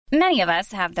Many of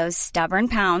us have those stubborn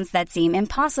pounds that seem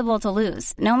impossible to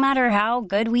lose, no matter how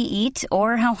good we eat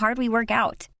or how hard we work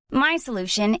out. My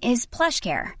solution is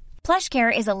PlushCare.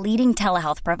 PlushCare is a leading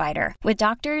telehealth provider with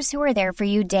doctors who are there for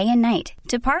you day and night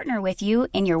to partner with you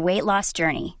in your weight loss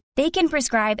journey. They can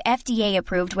prescribe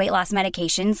FDA-approved weight loss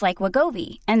medications like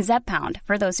Wegovy and Zepbound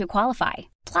for those who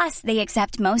qualify. Plus, they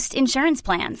accept most insurance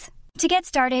plans. To get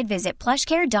started, visit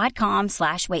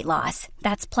plushcare.com/weightloss.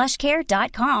 That's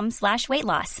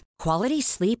plushcare.com/weightloss. Quality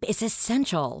sleep is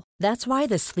essential. That's why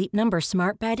the Sleep Number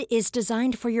Smart Bed is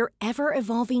designed for your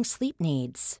ever-evolving sleep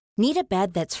needs. Need a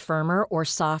bed that's firmer or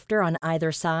softer on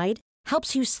either side?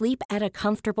 Helps you sleep at a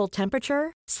comfortable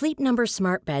temperature? Sleep Number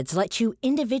Smart Beds let you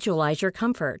individualize your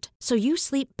comfort, so you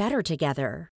sleep better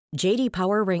together. J.D.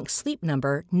 Power ranks Sleep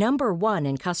Number number 1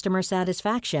 in customer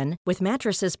satisfaction with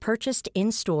mattresses purchased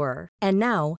in-store. And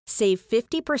now, save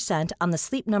 50% on the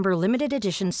Sleep Number Limited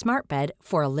Edition Smart Bed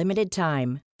for a limited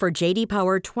time. For J.D.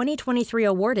 Power 2023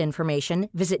 award information,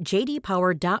 visit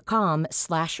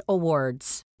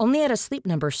jdpower.com/awards. Only at a Sleep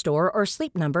Number store or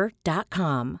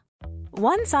sleepnumber.com.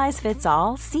 One size fits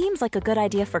all seems like a good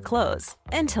idea for clothes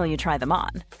until you try them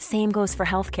on. Same goes for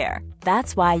healthcare.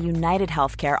 That's why United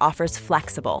Healthcare offers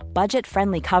flexible,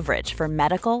 budget-friendly coverage for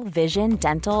medical, vision,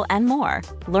 dental, and more.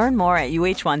 Learn more at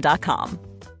uh1.com.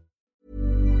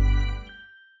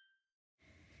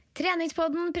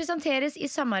 Treningspodden presenteres I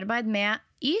samarbeid med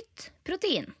Yt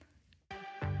Protein.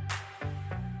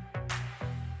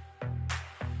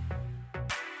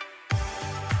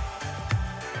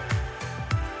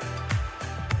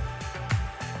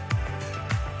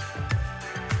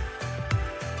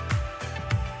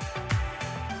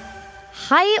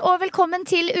 Hei og velkommen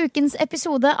til ukens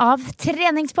episode av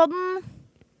Treningspodden.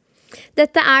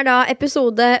 Dette da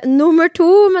episode nummer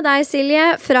 2 med deg,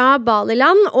 Silje, fra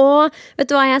Baliland. Og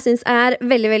vet du hva jeg synes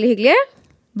veldig, veldig hyggelig?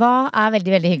 Hva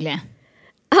veldig, veldig hyggelig?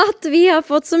 At vi har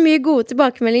fått så mye gode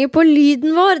tilbakemeldinger på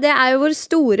lyden vår. Det jo vår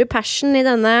store passion I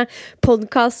denne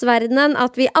podcastverdenen,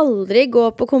 at vi aldri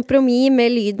går på kompromiss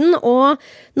med lyden. Og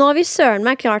nå har vi søren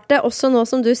meg klart det, også nå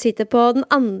som du sitter på den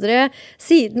andre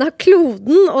siden av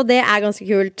kloden, og det ganske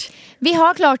kult. Vi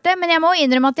har klart det, men jeg må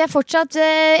innrømme at jeg fortsatt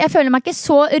jeg føler meg ikke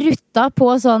så rutta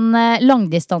på sånn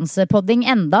langdistansepodding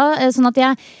enda, sånn at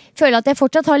jeg føler at jeg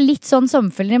fortsatt har litt sånn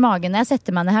sommerfølger I magen når jeg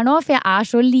setter meg ned her nå, for jeg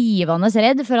så livende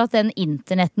redd for at den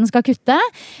internetten skal kutte.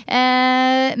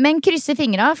 Men krysser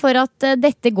fingra for at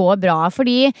dette går bra,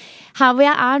 fordi her hvor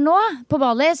jeg nå på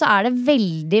Bali, så det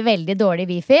veldig, veldig dårlig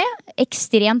wifi,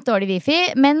 ekstremt dårlig wifi,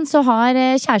 men så har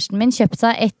kjæresten min kjøpt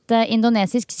seg et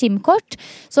indonesisk SIM-kort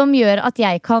som gjør at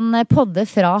jeg kan podde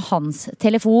fra hans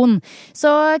telefon.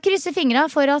 Så krysser fingra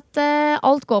for at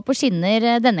alt går på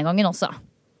skinner denne gangen også.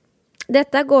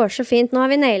 Dette går så fint, nå har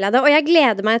vi nailet det, og jeg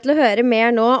gleder meg til å høre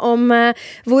mer nå om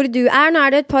hvor du Nå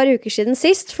det et par uker siden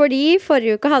sist, fordi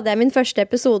forrige uke hadde jeg min første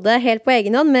episode helt på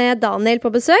egen hånd med Daniel på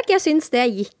besøk. Jeg synes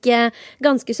det gikk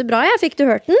ganske så bra. Fikk du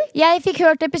hørt den? Jeg fikk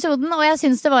hørt episoden, og jeg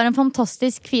synes det var en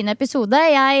fantastisk fin episode.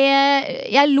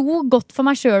 Jeg lo godt for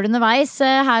meg selv underveis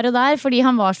her og der, fordi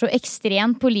han var så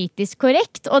ekstremt politisk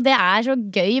korrekt, og det så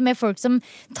gøy med folk som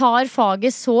tar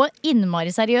faget så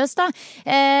innmari seriøst da.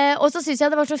 Og så synes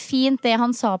jeg det var så fint det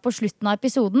han sa på slutten av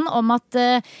episoden om at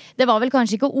det var vel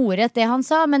kanskje ikke ordrett det han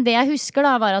sa, men det jeg husker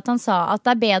da var at han sa at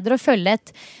det bedre å følge et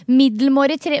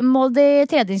middelmådig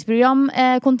treningsprogram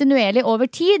kontinuerlig over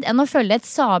tid enn å følge et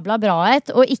sabla bra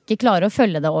og ikke klare å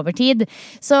følge det over tid.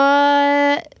 Så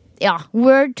ja,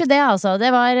 word to det altså.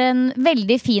 Det var en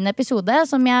veldig fin episode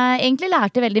som jeg egentlig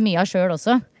lærte veldig mye av selv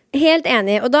også. Helt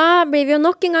enig, og da blir vi jo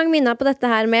nok en gang minnet på dette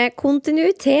her med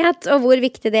kontinuitet og hvor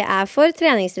viktig det for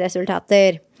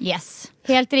treningsresultater. Yes,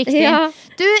 helt riktig. Ja.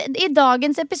 Du, I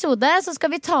dagens episode så skal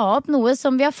vi ta opp noe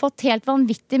som vi har fått helt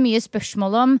vanvittig mye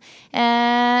spørsmål om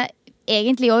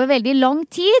egentlig over veldig lang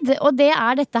tid, og det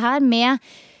dette her med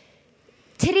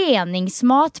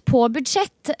treningsmat på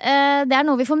budsjett. Det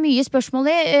noe vi får mye spørsmål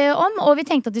om, og vi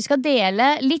tenkte at vi skal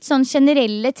dele litt sånn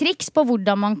generelle triks på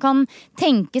hvordan man kan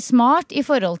tenke smart I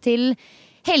forhold til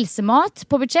helsemat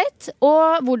på budsjett,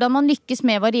 og hvordan man lykkes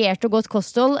med variert og godt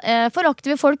kosthold for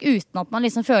aktive folk uten at man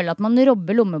liksom føler at man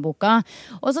robber lommeboka.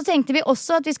 Og så tenkte vi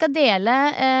også at vi skal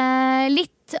dele litt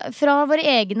fra våre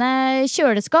egne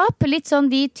kjøleskap, litt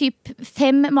sånn de typ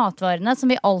 5 matvarene som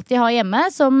vi alltid har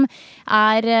hjemme, som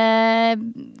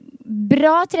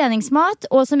bra treningsmat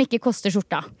og som ikke koster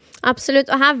skjorta. Absolutt,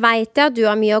 og her vet jeg at du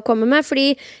har mye å komme med,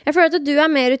 fordi jeg føler at du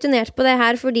mer rutinert på det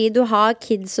her fordi du har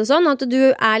kids og sånn, at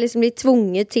du liksom litt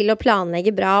tvunget til å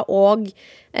planlegge bra og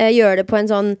gjøre det på en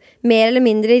sånn mer eller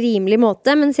mindre rimelig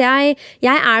måte. Mens jeg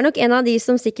nok en av de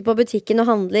som stikker på butikken og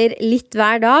handler litt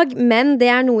hver dag, men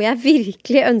det noe jeg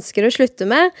virkelig ønsker å slutte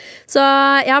med. Så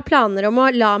jeg har planer om å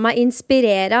la meg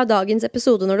inspirere av dagens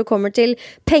episode når det kommer til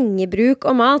pengebruk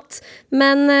og mat.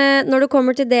 Men når det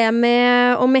kommer til det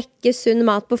med å mekke sunn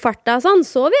mat på farta og sånn,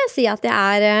 så vil jeg si at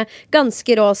jeg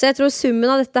ganske rå. Så jeg tror summen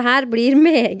av dette her blir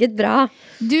meget bra.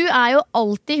 Du jo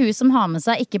alltid hun som har med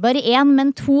seg ikke bare 1,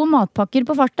 men 2 matpakker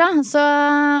på farta.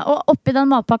 Og oppi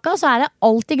den matpakka så det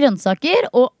alltid grønnsaker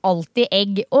og alltid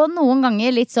egg. Og noen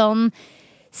ganger litt sånn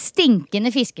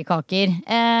stinkende fiskekaker.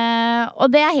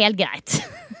 Og det helt greit.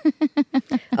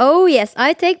 Oh yes,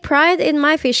 I take pride in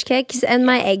my fish cakes and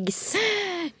my eggs.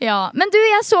 Ja, men du,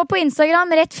 jeg så på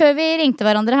Instagram rett før vi ringte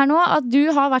hverandre her nå at du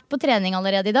har vært på trening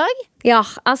allerede i dag. Ja,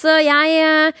 altså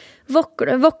jeg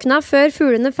våkna før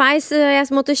fuglene feis. Jeg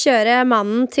måtte kjøre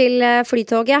mannen til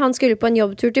flytoget. Han skulle på en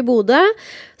jobbtur til Bodø.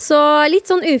 Så litt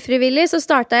sånn ufrivillig så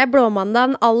startet jeg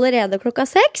blåmandagen allerede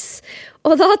 6:00.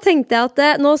 Og da tenkte jeg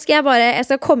at nå skal jeg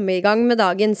skal komme i gang med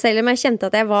dagen, selv om jeg kjente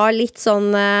at jeg var litt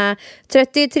sånn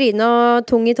trøtt i trynet og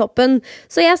tung i toppen.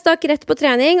 Så jeg stakk rett på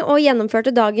trening og gjennomførte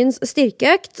dagens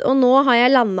styrkeøkt. Og nå har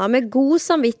jeg landet med god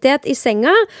samvittighet i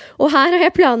senga, og her har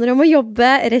jeg planer om å jobbe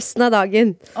resten av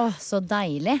dagen. Åh, så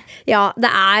deilig. Ja,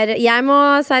 jeg må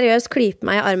seriøst klype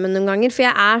meg i armen noen ganger, for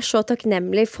jeg så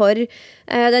takknemlig for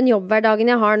den jobbhverdagen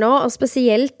jeg har nå, og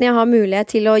spesielt når jeg har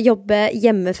mulighet til å jobbe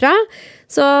hjemmefra.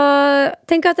 Så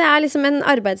tenk at det liksom en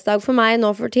arbeidsdag for meg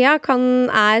nå for tida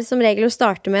som regel å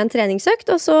starte med en treningsøkt,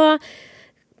 og så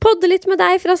podde litt med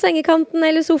deg fra sengekanten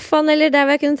eller sofaen eller der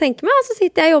hvor jeg kunne tenke meg, og så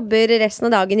sitter jeg og jobber resten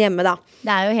av dagen hjemme da.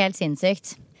 Det jo helt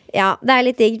sinnssykt. Ja, det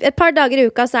litt digg. Et par dager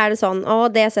i uka så det sånn,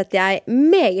 og det setter jeg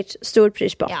meget stor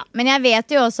pris på. Ja, men jeg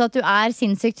vet jo også at du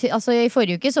sinnssykt. Altså i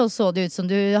forrige uke så det ut som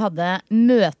du hadde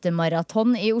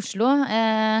møtemaraton i Oslo.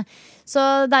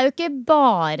 Så det jo ikke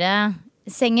bare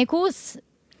sengekos.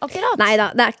 Akkurat.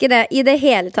 Neida, det ikke det i det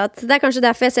hele tatt. Det kanskje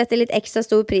derfor jeg setter litt ekstra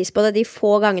stor pris på det de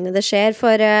få gangene det skjer.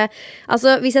 For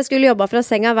hvis jeg skulle jobba fra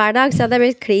senga hver dag, så hadde jeg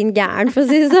blitt clean gæren, for å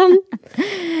si det sånn.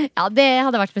 Ja, det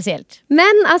hadde vært spesielt.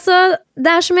 Men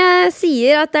det som jeg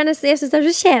sier, at jeg synes det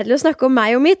så kjedelig å snakke om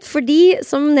meg og mitt. Fordi,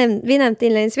 som vi nevnte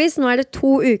innledningsvis, nå det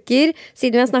 2 uker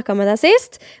siden vi har snakket med deg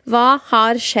sist. Hva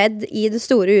har skjedd i det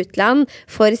store utland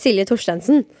for Silje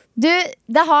Torstensen? Du,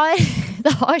 det har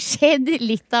skjedd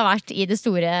litt av hvert i det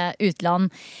store utland.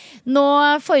 Nå,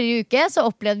 forrige uke så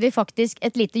opplevde vi faktisk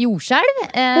et lite jordskjelv.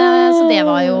 Så det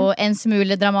var jo en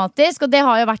smule dramatisk. Og det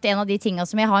har jo vært en av de tingene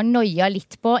som jeg har nøya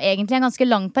litt på egentlig en ganske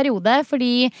lang periode.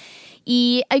 Fordi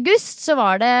i august så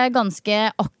var det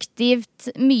ganske aktivt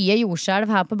mye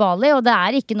jordskjelv her på Bali. Og det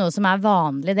ikke noe som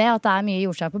vanlig det, at det mye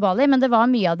jordskjelv på Bali. Men det var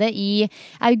mye av det i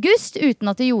august,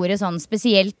 uten at det gjorde sånn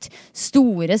spesielt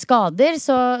store skader.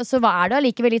 Så var det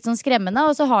allikevel litt sånn skremmende.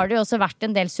 Og så har det jo også vært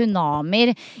en del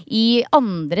tsunamier i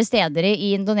andre steder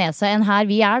i Indonesia enn her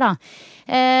vi da.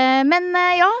 Men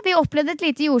ja, vi opplevde et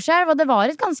lite jordskjelv, og det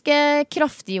var et ganske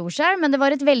kraftig jordskjelv, men det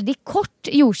var et veldig kort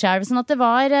jordskjelv, sånn at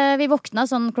vi våkna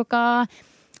sånn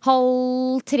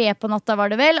 2:30 på natta var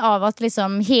det vel, av at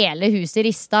liksom hele huset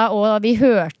rista, og vi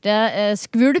hørte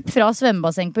skvulp fra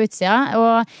svømmebasseng på utsida,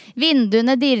 og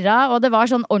vinduene dirra, og det var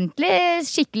sånn ordentlig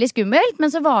skikkelig skummelt, men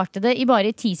så varte det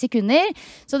bare i 10 sekunder,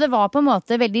 så det var på en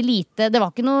måte veldig lite, det var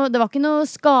ikke noe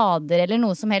skader eller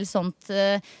noe som helst sånt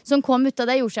som kom ut av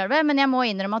det jordskjelvet, men jeg må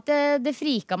innrømme at det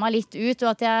frika meg litt ut,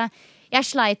 og at jeg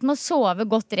sleit med å sove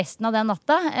godt resten av den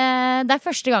natta. Det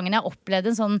første gangen jeg opplevde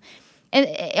en sånn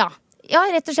ja,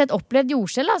 rett og slett opplevd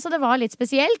jordskjelv, så det var litt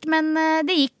spesielt, men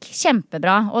det gikk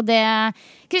kjempebra, og det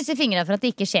krysser fingrene for at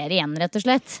det ikke skjer igjen, rett og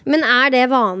slett. Men det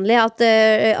vanlig at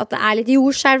det litt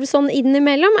jordskjelv sånn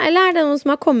innimellom, eller det noe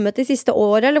som har kommet de siste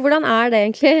året, eller hvordan det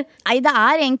egentlig? Nei, det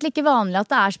egentlig ikke vanlig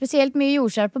at det spesielt mye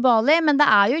jordskjelv på Bali, men det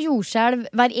jo jordskjelv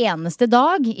hver eneste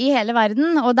dag i hele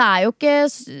verden, og det jo ikke,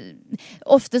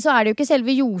 ofte så det jo ikke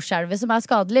selve jordskjelvet som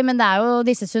skadelig, men det jo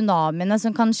disse tsunamiene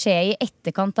som kan skje i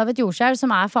etterkant av et jordskjelv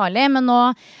som farlig, men nå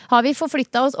har vi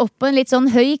forflyttet oss opp på en litt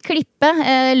sånn høy klippe,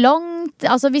 langt,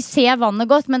 altså vi ser vannet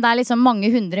godt, men det liksom mange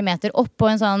 100 meter opp på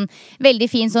en sånn veldig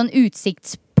fin sånn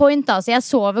utsiktspoint, så jeg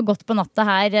sover godt på natta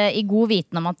her i god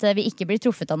viten om at vi ikke blir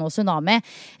truffet av noe tsunami,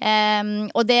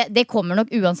 og det kommer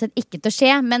nok uansett ikke til å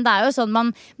skje, men det jo sånn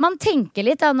man tenker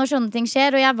litt da, når sånne ting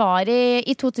skjer, og jeg var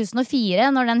i 2004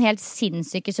 når den helt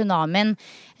sinnssyke tsunamien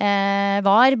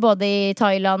var, både i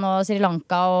Thailand og Sri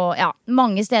Lanka og ja,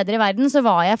 mange steder i verden, så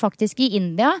var jeg faktisk i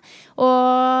India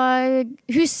og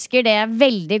husker det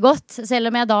veldig godt, selv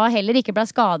om jeg da heller ikke ble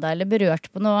skadet eller berørt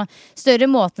på noe større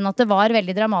måte enn at det var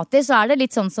veldig dramatisk, så det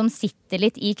litt sånn sånn som sitter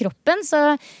litt i kroppen. Så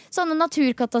sånne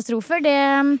naturkatastrofer,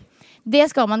 det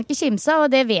skal man ikke kimse av,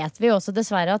 og det vet vi også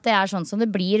dessverre at det sånn som det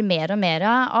blir mer og mer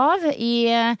av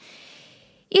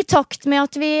i takt med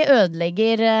at vi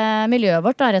ødelegger miljøet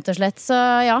vårt, da, rett og slett. Så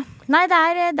ja, nei, det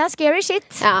er scary shit.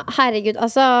 Ja, herregud,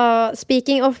 altså,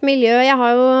 speaking of miljø, jeg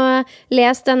har jo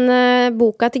lest den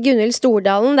boka til Gunhild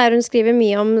Stordalen, der hun skriver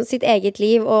mye om sitt eget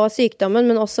liv og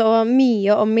sykdommen, men også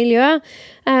mye om miljø.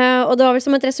 Og det var vel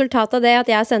som et resultat av det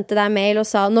at jeg sendte deg mail og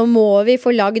sa, nå må vi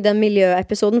få lagd den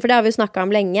miljøepisoden, for det har vi snakket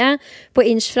om lenge, på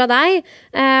Inch fra deg.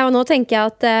 Og nå tenker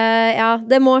jeg at, ja,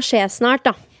 det må skje snart,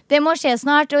 da. Det må skje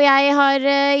snart, og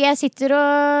jeg sitter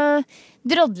og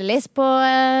drodler litt på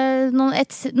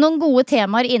noen gode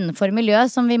temaer innenfor miljø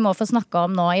som vi må få snakke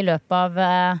om nå i løpet av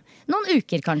noen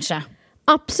uker, kanskje.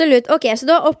 Absolutt. Ok, så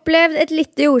du har opplevd et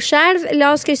lite jordskjelv.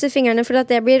 La oss krysse fingrene for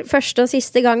at det blir første og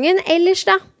siste gangen. Ellers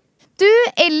da? Du,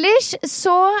 ellers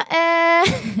så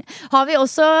har vi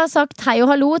også sagt hei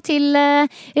og hallo til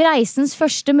reisens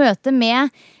første møte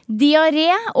med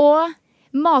diaré og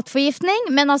matforgiftning,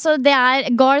 men altså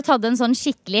Garth hadde en sånn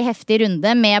skikkelig heftig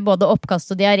runde med både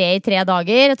oppkast og diaré i 3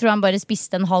 dager. Jeg tror han bare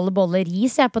spiste en halv bolle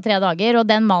ris på 3 dager, og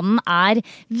den mannen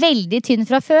veldig tynn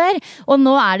fra før, og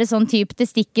nå det sånn typ, det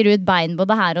stikker ut bein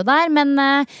både her og der, men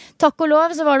takk og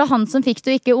lov så var det han som fikk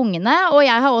det, og ikke ungene, og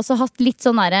jeg har også hatt litt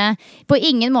sånn på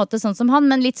ingen måte sånn som han,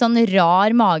 men litt sånn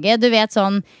rar mage, du vet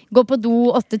sånn, gå på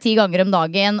do 8-10 ganger om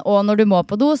dagen, og når du må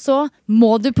på do, så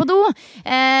må du på do,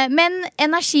 men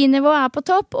energinivået på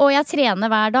topp, og jeg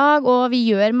trener hver dag, og vi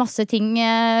gjør masse ting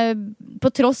på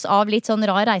tross av litt sånn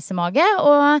rar reisemage,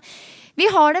 og vi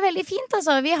har det veldig fint,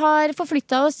 altså. Vi har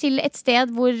forflyttet oss til et sted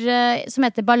som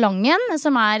heter Ballangen,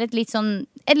 som et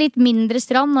litt mindre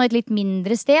strand og et litt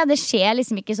mindre sted. Det skjer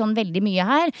liksom ikke sånn veldig mye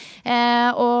her,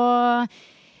 og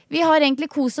vi har egentlig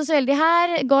kost oss veldig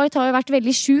her. Garth har jo vært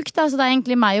veldig syk, da, så det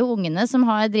egentlig meg og ungene som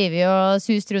har drivet og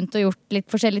sust rundt og gjort litt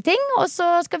forskjellige ting. Og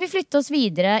så skal vi flytte oss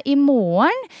videre i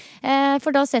morgen,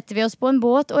 for da setter vi oss på en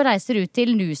båt og reiser ut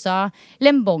til Nusa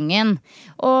Lembongen.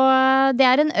 Og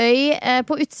det en øy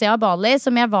på utsida av Bali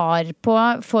som jeg var på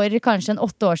for kanskje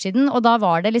 8 år siden, og da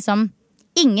var det liksom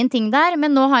ingenting der,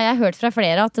 men nå har jeg hørt fra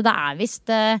flere at det visst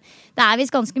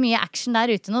ganske mye action der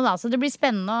ute nå, da, så det blir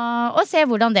spennende å se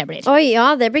hvordan det blir. Oi, ja,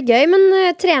 det blir gøy,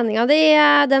 men treninga di,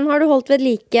 den har du holdt ved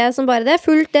like som bare det?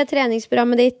 Fulgt det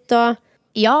treningsprogrammet ditt og...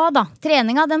 Ja da,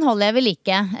 treninga den holder jeg ved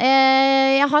like.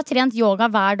 Jeg har trent yoga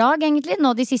hver dag egentlig.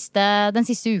 Nå den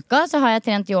siste uka så har jeg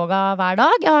trent yoga hver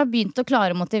dag. Jeg har begynt å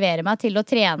klare å motivere meg til å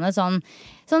trene sånn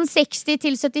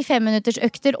 60-75 minutters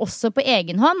økter også på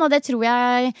egen hånd, og det tror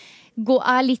jeg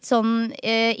litt sånn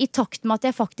i takt med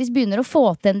at jeg faktisk begynner å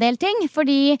få til en del ting,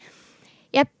 fordi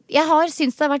jeg har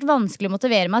syntes det har vært vanskelig å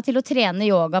motivere meg til å trene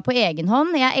yoga på egen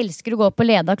hånd. Jeg elsker å gå på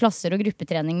leda klasser og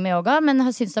gruppetrening med yoga, men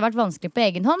har syntes det har vært vanskelig på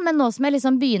egen hånd. Men nå som jeg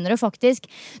liksom begynner å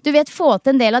faktisk, du vet, få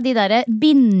til en del av de der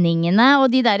bindingene og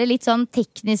de der litt sånn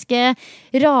tekniske,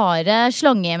 rare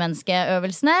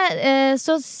slangemenneskeøvelsene,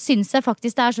 så syns jeg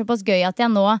faktisk det såpass gøy at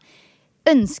jeg nå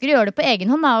ønsker å gjøre det på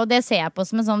egen hånd, da, og det ser jeg på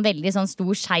som en sånn veldig sånn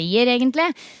stor seier egentlig.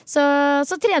 Så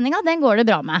treninga, den går det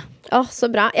bra med. Så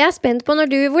bra. Jeg spent på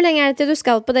hvor lenge det til du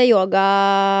skal på det yoga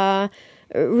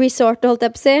resort, holdt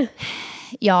jeg på å si?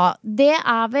 Ja, det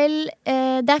vel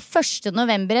det 1.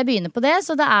 november jeg begynner på det,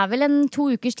 så det vel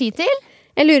 2 ukers tid til.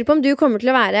 Jeg lurer på om du kommer til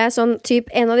å være sånn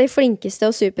typ en av de flinkeste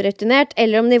og superrutinert,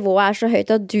 eller om nivået så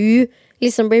høyt at du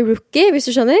liksom blir rookie, hvis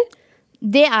du skjønner?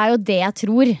 Det jo det jeg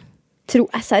tror.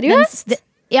 Seriøst?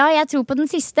 Ja, jeg tror på den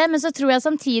siste, men så tror jeg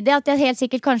samtidig at jeg helt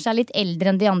sikkert kanskje litt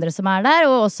eldre enn de andre som der,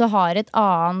 og også har en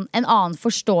annen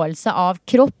forståelse av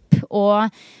kropp og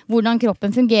hvordan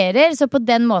kroppen fungerer, så på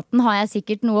den måten har jeg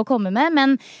sikkert noe å komme med,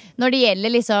 men når det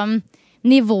gjelder liksom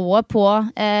nivået på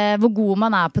hvor god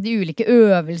man på de ulike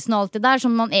øvelsene og alt det der,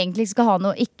 som man egentlig skal ha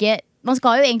man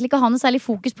skal jo egentlig ikke ha noe særlig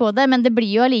fokus på det, men det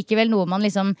blir jo allikevel noe man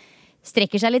liksom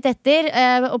strekker seg litt etter,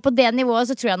 og på det nivået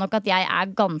så tror jeg nok at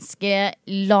jeg ganske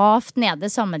lavt nede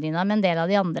sammenlignet med en del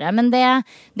av de andre, men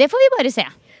det får vi bare se.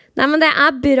 Nei, men det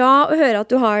bra å høre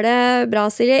at du har det bra,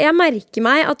 Silje. Jeg merker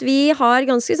meg at vi har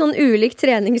ganske sånn ulik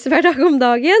treningshverdag om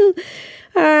dagen.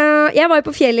 Jeg var jo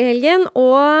på fjell i helgen,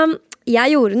 og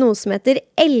jeg gjorde noe som heter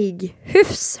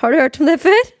elghufs. Har du hørt om det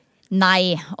før?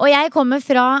 Nei, og jeg kommer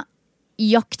fra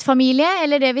jaktfamilie,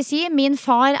 eller det vil si min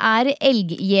far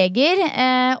elgjeger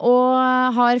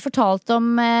og har fortalt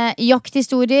om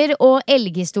jakthistorier og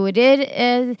elghistorier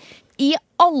i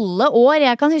alle år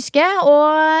jeg kan huske,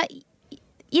 og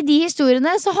i de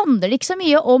historiene så handler det ikke så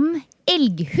mye om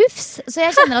elghufs, så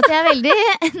jeg kjenner at jeg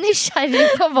veldig nysgjerrig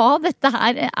på hva dette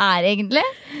her egentlig.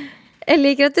 Jeg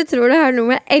liker at du tror det har noe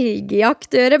med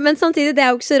elgjakt å gjøre, men samtidig, det er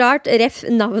jo ikke så rart, ref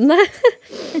navnet.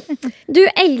 Du,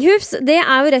 elghufs, det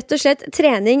er jo rett og slett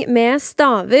trening med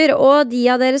staver, og de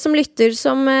av dere som lytter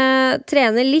som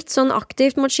trener litt sånn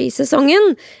aktivt mot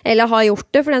skisesongen, eller har gjort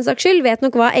det for den saks skyld, vet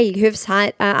nok hva elghufs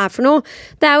her er for noe.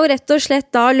 Det er jo rett og slett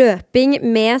da løping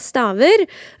med staver,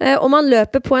 og man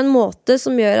løper på en måte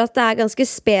som gjør at det er ganske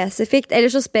spesifikt, eller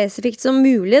så spesifikt som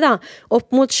mulig da, opp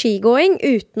mot skigåing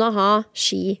uten å ha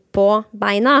ski på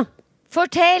beina.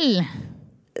 Fortell!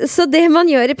 Så det man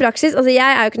gjør i praksis, altså jeg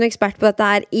er jo ikke noen ekspert på dette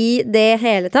her i det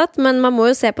hele tatt, men man må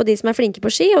jo se på de som er flinke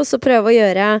på ski, og så prøve å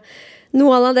gjøre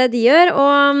noe av det de gjør.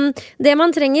 Og det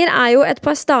man trenger er jo et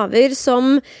par staver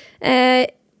som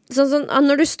sånn,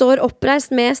 når du står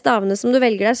oppreist med stavene som du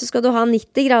velger deg, så skal du ha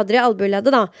 90 grader i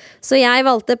albueleddet da. Så jeg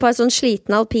valgte et par sånn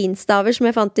slitne alpinstaver som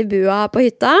jeg fant i bua på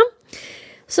hytta.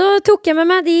 Så tok jeg med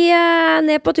meg de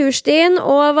ned på turstien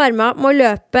og varma opp med å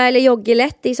løpe eller jogge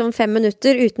lett i sånn 5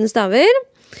 minutter uten staver.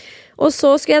 Og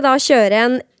så skulle jeg da kjøre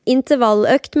en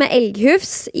intervalløkt med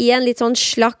elghufs i en litt sånn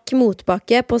slakk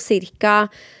motbakke på cirka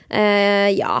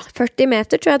 40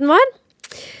 meter, tror jeg den var.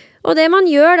 Og det man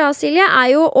gjør da, Silje, er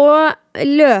jo å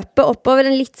løpe oppover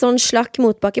en litt sånn slakk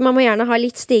motbakke. Man må gjerne ha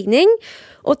litt stigning.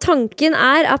 Og tanken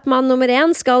er at man nummer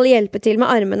 1 skal hjelpe til med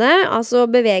armene, altså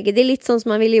bevege de litt sånn som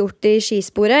man ville gjort i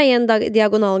skisporet i en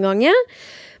diagonalgange,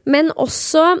 men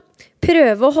også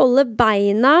prøve å holde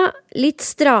beina litt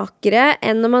strakere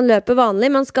enn når man løper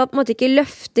vanlig. Man skal på en måte ikke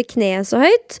løfte kneet så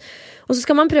høyt, og så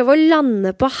skal man prøve å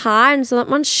lande på hælen, sånn at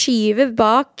man skyver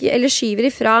bak, eller skyver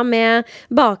ifra med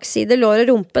bakside, lår og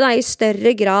rumpe da, i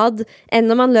større grad enn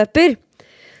når man løper.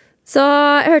 Så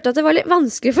jeg hørte at det var litt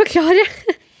vanskelig å forklare.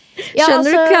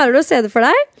 Skjønner du, klarer du å se det for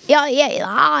deg? Ja,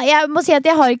 jeg må si at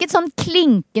jeg har ikke et sånn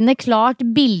klinkende klart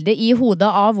bilde i hodet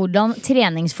av hvordan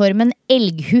treningsformen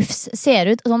elghufs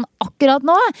ser ut sånn akkurat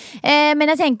nå.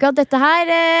 Men jeg tenker at dette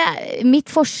her,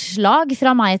 mitt forslag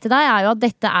fra meg til deg er jo at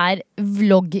dette er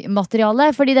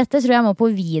vloggmateriale, fordi dette tror jeg må på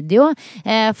video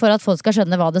for at folk skal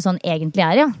skjønne hva det sånn egentlig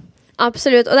er, ja.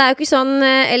 Absolutt, og det er jo ikke sånn,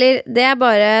 eller det er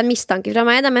bare mistanke fra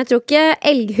meg, men jeg tror ikke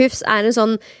elghufs er en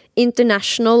sånn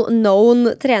international known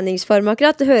treningsform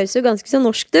akkurat. Det høres jo ganske så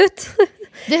norskt ut.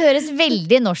 Det høres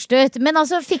veldig norskt ut. Men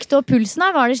altså, fikk du opp pulsen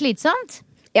her? Var det slitsomt?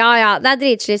 Ja, det er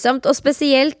dritslitsomt. Og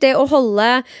spesielt det å holde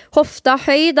hofta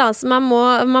høy da, så man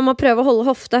må prøve å holde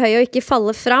hofta høy og ikke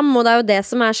falle fram, og det er jo det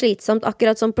som er slitsomt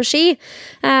akkurat som på ski.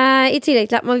 I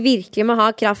tillegg til at man virkelig må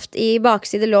ha kraft i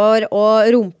bakside lår og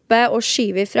rumpe og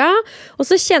skyve ifra. Og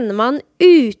så kjenner man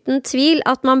uten tvil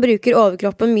at man bruker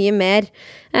overkroppen mye mer.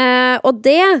 Og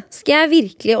det skal jeg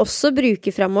virkelig også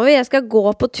bruke fremover. Jeg skal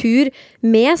gå på tur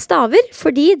med staver,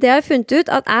 fordi det har jeg funnet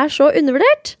ut at er så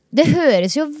undervurdert. Det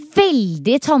høres jo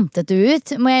veldig tantete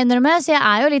ut, må jeg innrømme, så jeg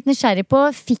er jo litt nysgjerrig på,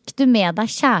 fikk du med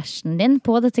deg kjæresten din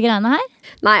på dette greiene her?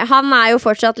 Nei, han er jo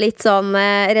fortsatt litt sånn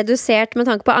redusert med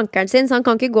tanke på ankeren sin, så han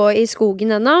kan ikke gå i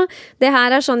skogen ennå. Det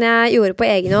her er sånn jeg gjorde på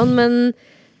egen hånd, men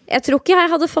jeg tror ikke jeg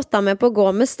hadde fått ham med på å gå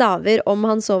med staver om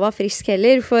han så var frisk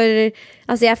heller, for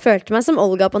altså, jeg følte meg som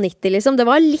Olga på 90 liksom. Det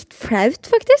var litt flaut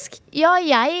faktisk. Ja,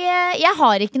 jeg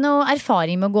har ikke noe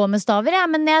erfaring med å gå med staver,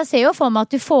 men jeg ser jo for meg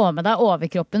at du får med deg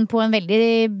overkroppen på en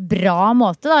veldig bra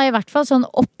måte da, i hvert fall sånn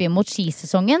oppimot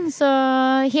skisesongen, så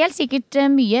helt sikkert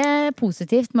mye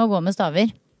positivt med å gå med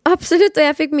staver. Absolutt, og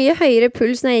jeg fikk mye høyere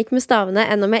puls når jeg gikk med stavene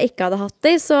enn om jeg ikke hadde hatt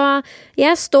de, så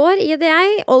jeg står i det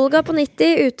Olga på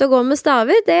 90 ute og går med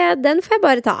staver, den får jeg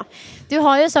bare ta. Du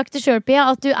har jo sagt til selv, Pia,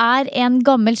 at du er en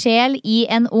gammel sjel i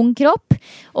en ung kropp,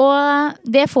 og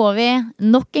det får vi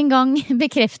nok en gang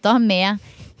bekreftet med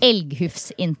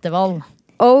elghufsintervall.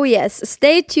 Oh yes,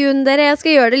 stay tuned dere, jeg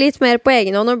skal gjøre det litt mer på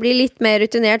egen hånd og bli litt mer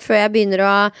rutinert før jeg begynner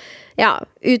å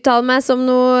uttale meg som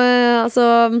noe, altså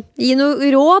gi noe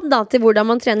råd da, til hvordan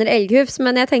man trener elghufs,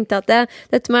 men jeg tenkte at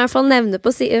dette må jeg i hvert fall nevne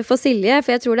for Silje,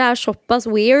 for jeg tror det er såpass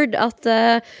weird at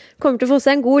kommer til å få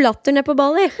seg en god latter ned på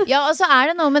Bali. Ja, og så er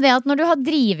det noe med det at når du har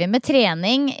drivet med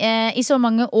trening i så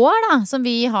mange år da, som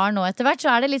vi har nå etter hvert,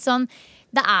 så er det litt sånn,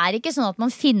 det er ikke sånn at man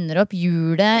finner opp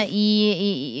hjulet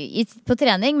på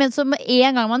trening, men så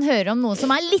en gang man hører om noe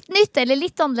som er litt nytt eller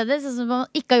litt annerledes, som man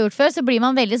ikke har gjort før, så blir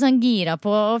man veldig sånn gira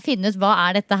på å finne ut hva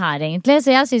er dette her egentlig.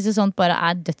 Så jeg synes jo sånt bare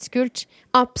er dødskult.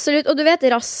 Absolutt, og du vet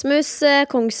Rasmus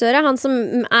Kongsøre, han som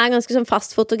er ganske sånn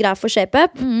fast fotograf for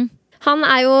ShapeUp, han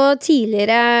er jo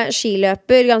tidligere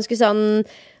skiløper, ganske sånn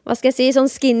hva skal jeg si, sånn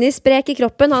skinny sprek i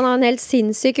kroppen. Han har en helt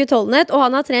sinnssyk utholdenhet, og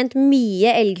han har trent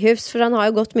mye elghufs, for han har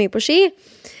jo gått mye på ski.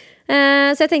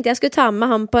 Så jeg tenkte jeg skulle ta med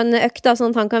han på en økt da,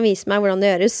 sånn at han kan vise meg hvordan det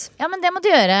gjøres. Ja, men det må du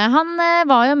gjøre. Han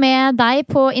var jo med deg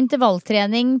på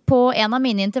intervalltrening på en av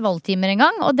mine intervalltimer en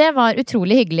gang, og det var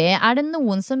utrolig hyggelig. Er det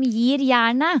noen som gir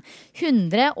jernet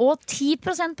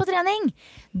 110% på trening,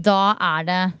 da er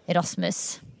det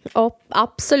Rasmus.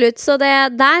 Absolutt, så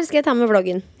der skal jeg ta med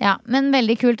vloggen. Ja, men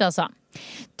veldig kult altså.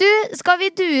 Du, skal vi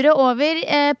dure over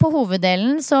på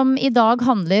hoveddelen som i dag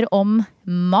handler om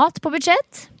mat på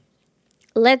budsjett?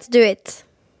 Let's do it.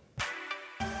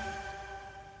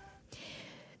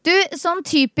 Du, sånn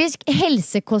typisk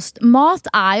helsekostmat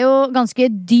er jo ganske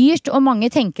dyrt, og mange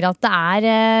tenker at det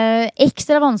er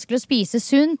ekstra vanskelig å spise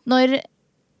sunt når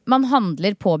man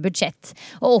handler på budsjett,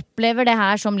 og opplever det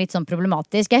her som litt sånn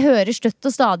problematisk. Jeg hører støtt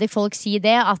og stadig folk si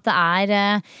det, at det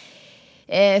er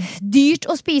dyrt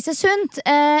å spise sunt,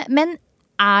 men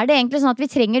er det egentlig sånn at vi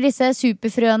trenger disse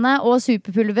superfrøene og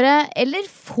superpulveret, eller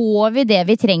får vi det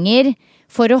vi trenger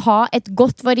for å ha et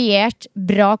godt variert,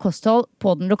 bra kosthold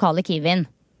på den lokale Kiwien?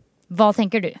 Hva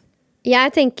tenker du?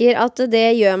 Jeg tenker at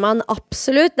det gjør man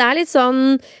absolutt. Det er litt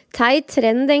sånn teit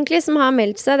trend egentlig som har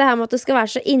meldt seg. Det her med at det skal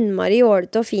være så innmari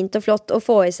jålete og fint og flott og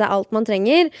få i seg alt man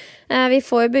trenger. Vi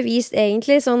får bevist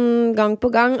egentlig sånn gang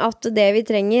på gang at det vi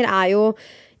trenger er jo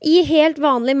i helt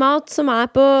vanlig mat som er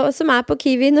på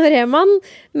Kiwien og Reman.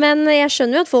 Men jeg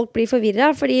skjønner jo at folk blir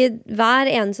forvirret, fordi hver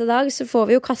eneste dag så får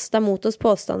vi jo kastet mot oss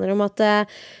påstander om at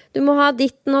du må ha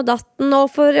ditten og datten, og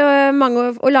for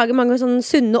å lage mange sånne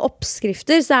sunne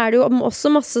oppskrifter, så er det jo også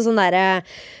masse sånn der,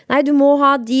 nei, du må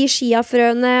ha de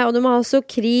chiafrøene, og du må ha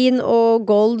sukrin og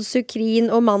gold sukrin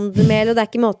og mandelmel, og det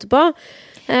er ikke måte på.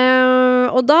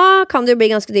 Og da kan det jo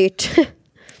bli ganske dyrt.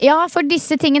 Ja, for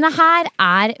disse tingene her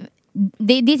er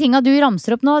de tingene du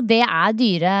ramser opp nå, det er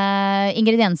dyre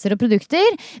ingredienser og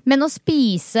produkter. Men å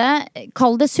spise,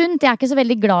 kall det sunt, jeg er ikke så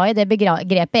veldig glad i det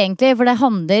begrepet egentlig, for det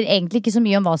handler egentlig ikke så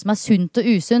mye om hva som er sunt og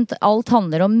usunt. Alt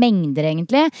handler om mengder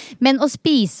egentlig. Men å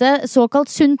spise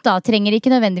såkalt sunt da, trenger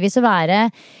ikke nødvendigvis å være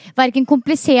hverken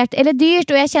komplisert eller dyrt.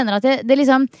 Og jeg kjenner at det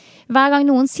liksom, hver gang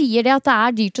noen sier det at det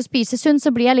er dyrt å spise sunt,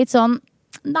 så blir jeg litt sånn,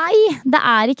 nei, det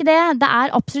er ikke det. Det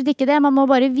er absolutt ikke det. Man må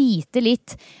bare vite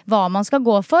litt hva man skal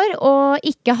gå for, og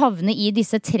ikke havne i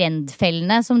disse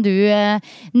trendfellene som du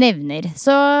nevner.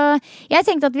 Så jeg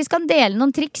tenkte at vi skal dele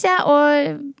noen triks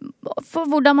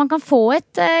for hvordan man kan få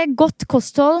et godt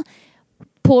kosthold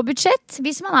på budsjett,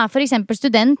 hvis man er for eksempel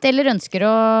student eller ønsker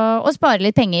å spare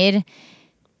litt penger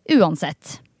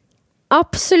uansett.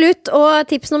 Absolutt, og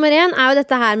tips nummer 1 er jo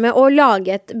dette her med å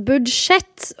lage et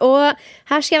budsjett. Og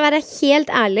her skal jeg være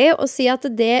helt ærlig og si at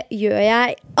det gjør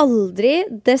jeg aldri,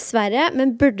 dessverre,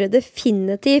 men burde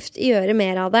definitivt gjøre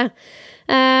mer av det.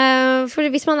 For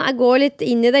hvis man går litt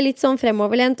inn i det litt sånn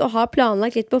fremoverlent og har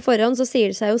planlagt litt på forhånd, så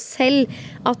sier det seg jo selv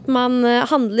at man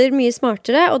handler mye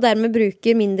smartere og dermed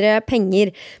bruker mindre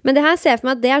penger. Men det her ser jeg for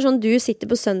meg at det er sånn du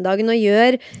sitter på søndagen og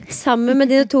gjør sammen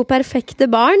med dine 2 perfekte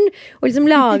barn, og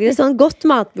liksom lager et sånn godt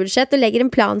matbudsjett og legger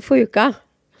en plan for uka.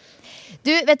 Du,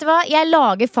 vet du hva? Jeg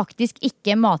lager faktisk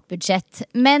ikke matbudsjett.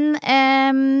 Men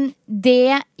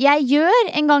det jeg gjør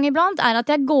en gang iblant er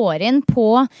at jeg går inn på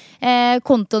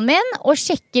kontoen min og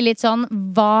sjekker litt sånn,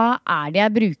 hva er det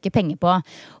jeg bruker penger på?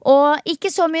 Og ikke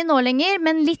så mye nå lenger,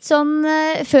 men litt sånn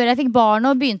før jeg fikk barn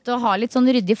og begynte å ha litt sånn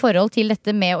ryddig forhold til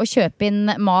dette med å kjøpe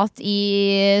inn mat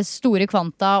i store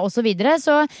kvanta og så videre,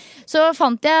 så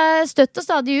fant jeg støtt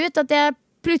og stadig ut at jeg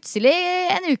plutselig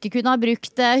en uke kunne ha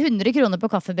brukt 100 kroner på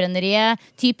kaffebrenneriet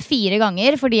typ 4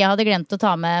 ganger fordi jeg hadde glemt å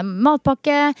ta med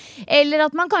matpakke, eller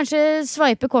at man kanskje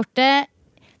swiper kortet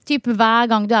typ hver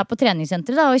gang du er på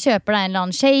treningssenteret da, og kjøper deg en eller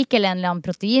annen shake eller en eller annen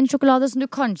proteinsjokolade som du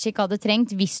kanskje ikke hadde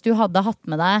trengt hvis du hadde hatt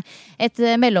med deg et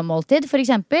mellommåltid for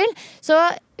eksempel. Så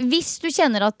hvis du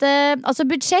kjenner at altså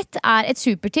budsjett er et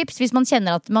supertips hvis man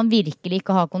kjenner at man virkelig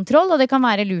ikke har kontroll, og det kan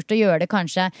være lurt å gjøre det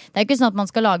kanskje. Det er ikke sånn at man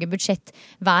skal lage budsjett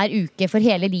hver uke for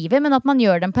hele livet, men at man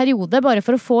gjør det en periode bare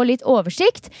for å få litt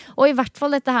oversikt. Og i hvert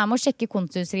fall dette her med å sjekke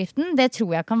kontoutskriften, det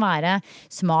tror jeg kan være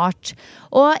smart.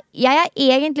 Og jeg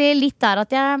er egentlig litt der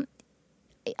at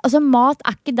altså mat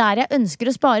er ikke der jeg ønsker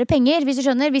å spare penger, hvis du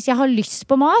skjønner. Hvis jeg har lyst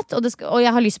på mat, og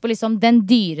jeg har lyst på liksom den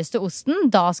dyreste osten,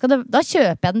 da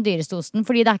kjøper jeg den dyreste osten,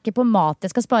 fordi det er ikke på mat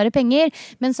jeg skal spare penger.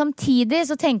 Men samtidig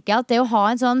så tenker jeg at det å ha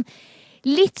en sånn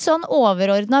litt sånn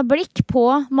overordnet blikk på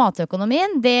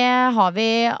matøkonomien, det har vi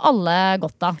alle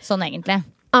godt av, sånn egentlig.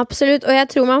 Absolutt, og jeg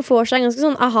tror man får seg en ganske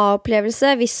sånn aha-opplevelse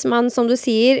hvis man, som du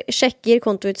sier, sjekker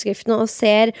kontoutskriften og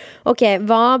ser, ok,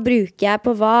 hva bruker jeg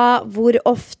på hva, hvor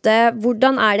ofte,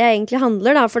 hvordan er det jeg egentlig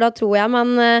handler da, for da tror jeg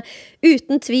man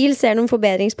uten tvil ser noen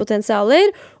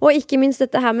forbedringspotensialer, og ikke minst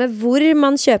dette her med hvor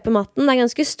man kjøper maten. Det er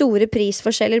ganske store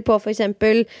prisforskjeller på for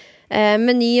eksempel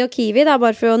Meny og Kiwi, da,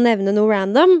 bare for å nevne noe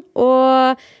random.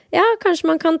 Og ja, kanskje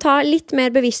man kan ta litt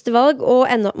mer bevisste valg og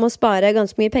ende opp med å spare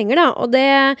ganske mye penger, da. Og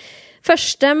det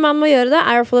første man må gjøre da,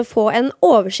 er å få en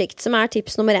oversikt, som er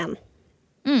tips nummer 1.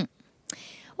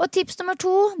 Og tips nummer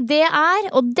 2, det er,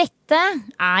 og dette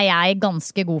er jeg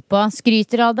ganske god på,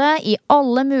 skryter av det i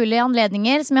alle mulige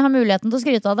anledninger som jeg har muligheten til å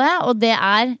skryte av det, og det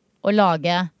er å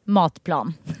lage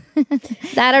matplan.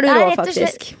 Der er du rå,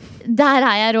 faktisk. Der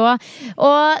er jeg rå.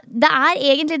 Og det er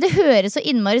egentlig, det høres så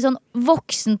innmari sånn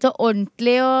voksent og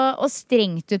ordentlig og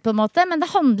strengt ut på en måte, men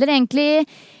det handler egentlig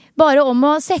bare om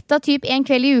å sette av typ en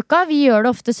kveld i uka. Vi gjør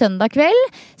det ofte søndag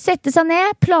kveld. Sette seg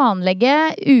ned, planlegge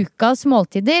ukas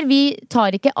måltider. Vi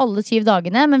tar ikke alle 7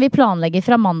 dagene, men vi planlegger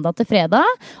fra mandag til fredag.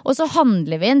 Og så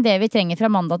handler vi inn det vi trenger fra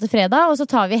mandag til fredag, og så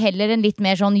tar vi heller en litt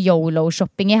mer sånn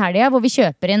YOLO-shopping i helga, hvor vi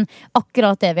kjøper inn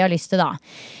akkurat det vi har lyst til da.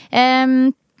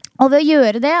 Og ved å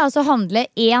gjøre det, altså handle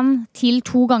 1 til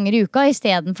 2 ganger i uka i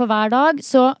stedet for hver dag,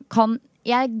 så kan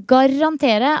jeg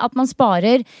garanterer at man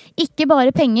sparer ikke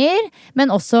bare penger, men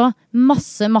også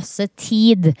masse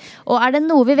tid. Og er det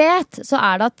noe vi vet, så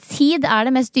er det at tid er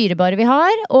det mest dyrebare vi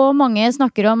har. Og mange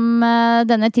snakker om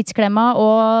denne tidsklemma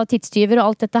og tidstyver og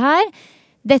alt dette her.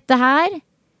 Dette her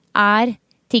er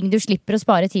ting du slipper å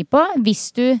spare tid på hvis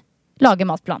du lager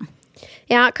matplan.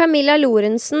 Ja, Camilla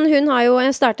Lorentzen, hun har jo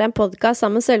startet en podcast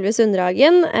sammen med Sølve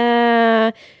Sunddragen,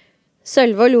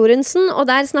 Sølve og Lorentzen, og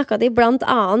der snakket de blant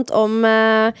annet om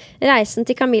reisen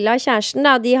til Camilla og kjæresten.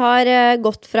 Da. De har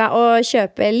gått fra å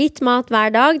kjøpe litt mat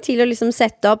hver dag til å liksom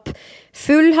sette opp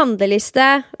full handleliste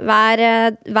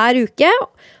hver uke.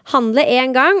 Handle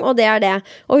 1 gang, og det er det.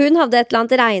 Og hun hadde et eller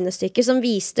annet regnestykke som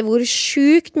viste hvor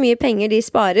sykt mye penger de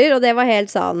sparer, og det var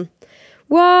helt sånn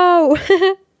wow!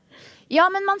 Ja,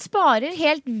 men man sparer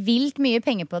helt vilt mye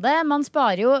penger på det. Man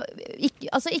sparer jo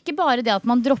ikke bare det at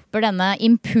man dropper denne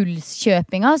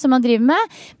impulskjøpinga som man driver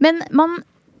med, men man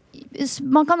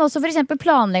kan også for eksempel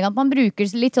planlegge at man bruker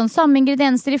litt sånn samme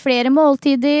ingredienser i flere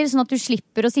måltider, sånn at du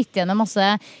slipper å sitte igjen med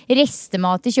masse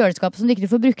restemat i kjøleskapet som du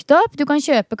ikke får brukt opp. Du kan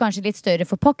kjøpe kanskje litt større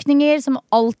forpakninger, som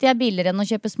alltid er billigere enn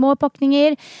å kjøpe små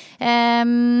pakninger.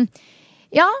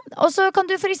 Ja, og så kan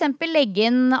du for eksempel legge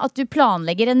inn at du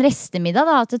planlegger en restemiddag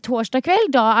da, til torsdag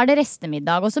kveld. Da er det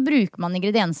restemiddag, og så bruker man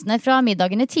ingrediensene fra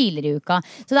middagene tidligere i uka.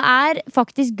 Så det er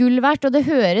faktisk gull verdt, og det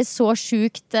høres så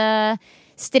sjukt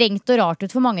strengt og rart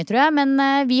ut for mange, tror jeg. Men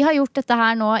vi har gjort dette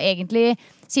her nå egentlig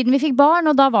siden vi fikk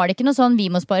barn, og da var det ikke noe sånn vi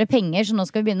må spare penger, så nå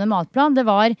skal vi begynne med matplan. Det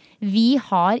var vi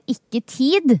har ikke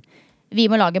tid. Vi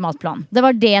må lage matplan. Det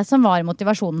var det som var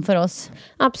motivasjonen for oss.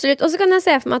 Absolutt. Og så kan jeg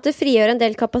se for meg at det frigjør en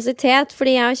del kapasitet,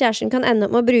 fordi jeg og kjæresten kan ende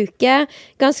opp med å bruke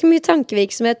ganske mye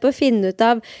tankevirksomhet på å finne ut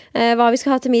av hva vi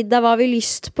skal ha til middag, hva vi har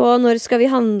lyst på, når skal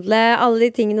vi handle, alle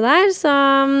de tingene der. Så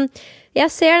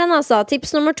jeg ser den altså.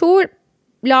 Tips nummer 2,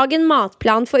 lag en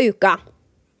matplan for uka.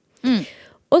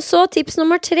 Og så tips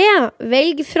nummer 3,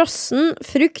 velg frossen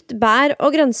frukt, bær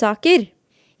og grønnsaker.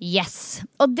 Yes,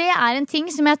 og det er en ting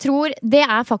som jeg tror det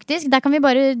er faktisk, der kan vi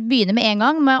bare begynne med en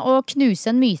gang med å knuse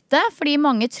en myte, fordi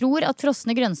mange tror at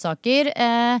frosne grønnsaker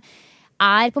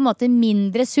er på en måte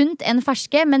mindre sunt enn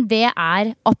ferske, men det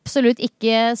er absolutt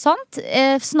ikke sant,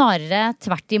 snarere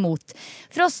tvert imot.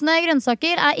 Frosne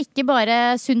grønnsaker er ikke bare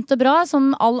sunt og bra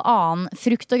som all annen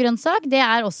frukt og grønnsak, det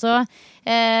er også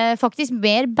faktisk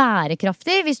mer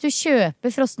bærekraftig. Hvis du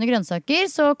kjøper frosne grønnsaker,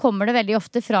 så kommer det veldig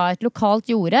ofte fra et lokalt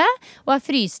jorde og er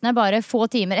frysende bare få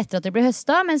timer etter at det blir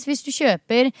høstet, mens hvis du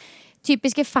kjøper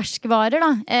typiske ferskvarer,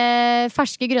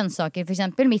 ferske grønnsaker for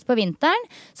eksempel, midt på vinteren,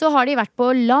 så har de vært på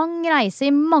lang reise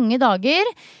i mange dager,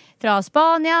 fra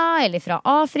Spania, eller fra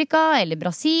Afrika, eller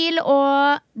Brasil,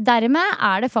 og dermed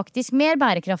er det faktisk mer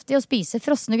bærekraftig å spise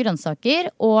frosne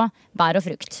grønnsaker og bær og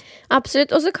frukt.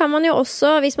 Absolutt, og så kan man jo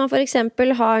også, hvis man for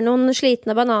eksempel har noen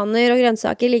slitne bananer og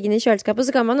grønnsaker liggende i kjøleskapet,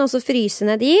 så kan man også fryse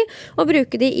ned de, og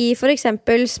bruke de i for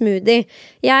eksempel smoothie.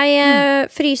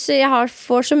 Jeg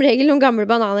får som regel noen gamle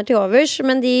bananer til overs,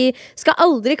 men de skal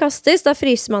aldri kastes, da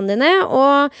fryser man de ned,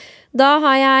 og da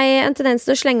har jeg en tendens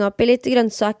til å slenge opp i litt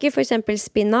grønnsaker, for eksempel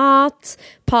spinat,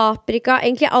 paprika,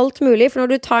 egentlig alt mulig, for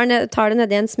når du tar det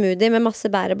ned i en smoothie med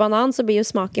masse bær og banan, så blir jo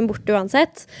smaken borte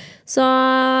uansett. Så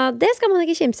det skal man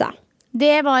ikke kimse av.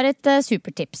 Det var et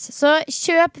supertips. Så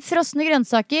kjøp frosne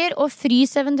grønnsaker og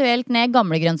frys eventuelt ned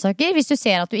gamle grønnsaker hvis du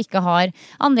ser at du ikke har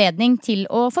anledning til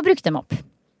å få brukt dem opp.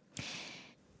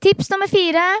 Tips nummer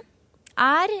 4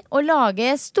 er å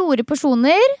lage store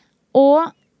porsjoner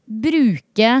og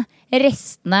bruke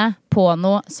restene på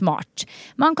noe smart.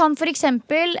 Man kan for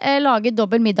eksempel lage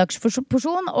dobbel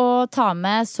middagsporsjon og ta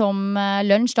med som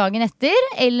lunsj dagen etter,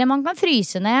 eller man kan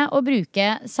fryse ned og bruke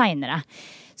senere.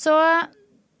 Så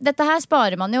dette her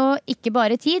sparer man jo ikke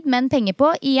bare tid, men penger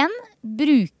på. Igjen,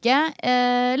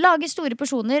 lage store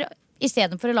porsjoner I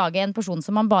stedet for å lage en porsjon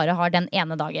som man bare har den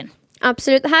ene dagen.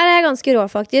 Absolutt. Her jeg ganske rå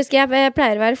faktisk. Jeg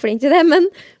pleier å være flink til det, men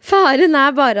faren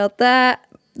bare at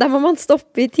der må man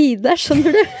stoppe I tide,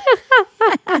 skjønner du?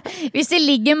 Hvis det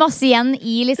ligger masse igjen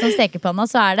I liksom stekepanna,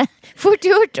 så det fort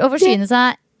gjort å forsyne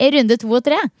seg I runde 2 og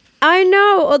 3. I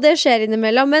know, og det skjer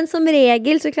innimellom, men som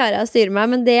regel så klarer jeg å styre meg,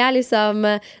 men det liksom,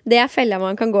 det fella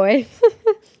man kan gå I.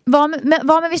 Hva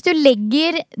med hvis du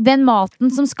legger den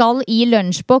maten som skal I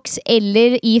lunsjboks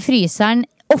eller I fryseren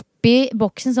oppi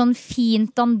boksen sånn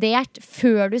fint dandert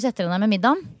før du setter deg ned med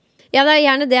middagen? Ja, det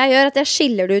gjerne det jeg gjør, at jeg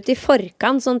skiller det ut I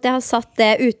forkant, sånn at jeg har satt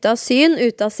det ute av syn,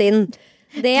 ute av sinn.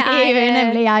 Det gjør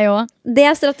nemlig jeg også. Det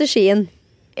strategien.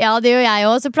 Ja, det gjør jeg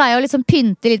også. Så pleier jeg å liksom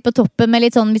pynte litt på toppen med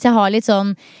litt sånn, hvis jeg har litt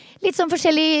sånn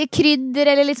forskjellige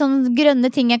krydder eller litt sånn grønne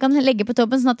ting jeg kan legge på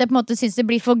toppen, sånn at jeg på en måte synes det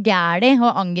blir for gærlig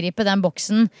å angripe den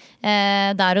boksen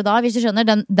der og da, hvis du skjønner.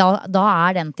 Da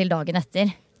den til dagen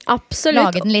etter. Absolutt.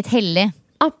 Lage den litt hellig.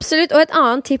 Absolutt, og et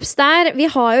annet tips der, vi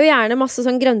har jo gjerne masse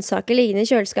sånn grønnsaker liggende I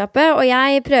kjøleskapet, og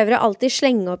jeg prøver å alltid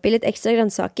slenge opp I litt ekstra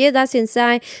grønnsaker. Der synes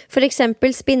jeg for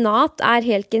eksempel spinat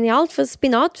helt genialt, for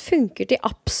spinat funker til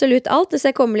absolutt alt, det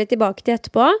skal jeg komme litt tilbake til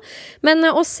etterpå. Men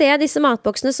å se disse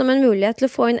matboksene som en mulighet til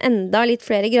å få inn enda litt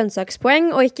flere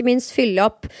grønnsakspoeng, og ikke minst fylle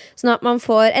opp sånn at man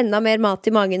får enda mer mat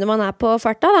I magen når man på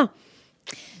farta da.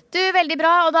 Du, veldig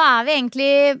bra, og da vi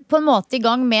egentlig på en måte I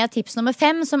gang med tips nummer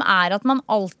 5, som at man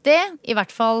alltid, I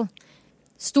hvert fall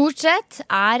stort sett,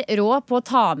 rå på å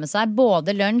ta med seg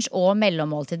både lunsj og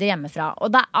mellommåltider hjemmefra.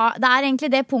 Og det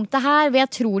egentlig det punktet her, hvor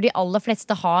jeg tror de aller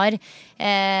fleste har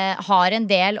en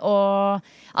del,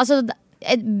 altså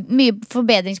mye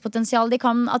forbedringspotensial,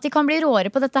 at de kan bli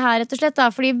råere på dette her rett og slett, da,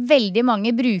 fordi veldig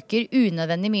mange bruker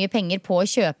unødvendig mye penger på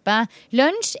å kjøpe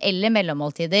lunsj eller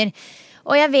mellommåltider.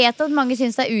 Og jeg vet at mange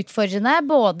synes det utfordrende,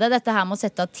 både dette her med å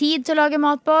sette av tid til å lage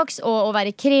matboks, og å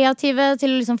være kreative til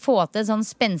å liksom få til en sånn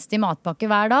spenstig matpakke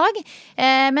hver dag.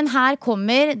 Men her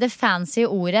kommer det fancy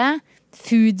ordet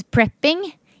food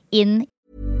prepping inn.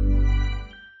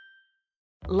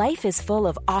 Life is full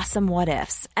of awesome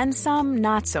what-ifs, and some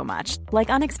not so much,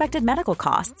 like unexpected medical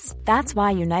costs. That's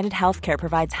why United Healthcare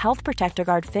provides Health Protector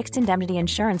Guard fixed indemnity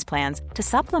insurance plans to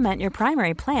supplement your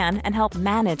primary plan and help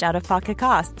manage out-of-pocket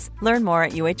costs. Learn more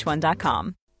at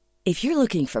uh1.com. If you're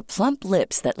looking for plump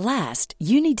lips that last,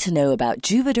 you need to know about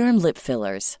Juvederm lip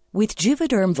fillers. With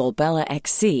Juvederm Volbella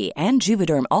XC and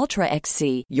Juvederm Ultra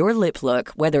XC, your lip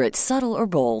look, whether it's subtle or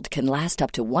bold, can last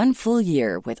up to 1 full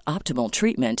year with optimal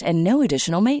treatment and no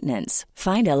additional maintenance.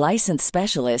 Find a licensed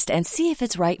specialist and see if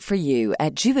it's right for you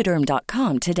at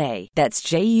Juvederm.com today. That's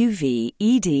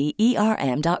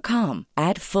JUVEDERM.com.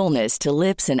 Add fullness to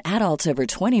lips in adults over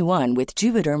 21 with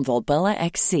Juvederm Volbella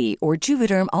XC or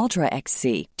Juvederm Ultra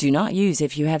XC. Do not use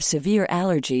if you have severe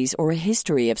allergies or a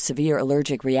history of severe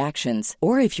allergic reactions,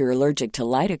 or if you're allergic to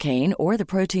lidocaine or the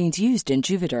proteins used in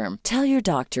Juvederm. Tell your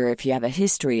doctor if you have a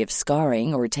history of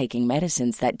scarring or taking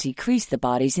medicines that decrease the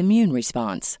body's immune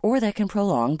response or that can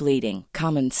prolong bleeding.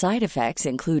 Common side effects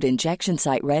include injection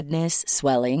site redness,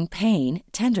 swelling, pain,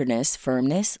 tenderness,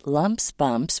 firmness, lumps,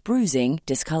 bumps, bruising,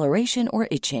 discoloration, or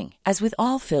itching. As with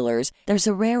all fillers, there's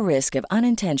a rare risk of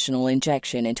unintentional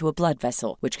injection into a blood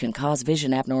vessel, which can cause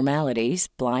vision abnormalities,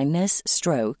 blindness,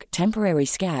 stroke, temporary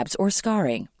scabs, or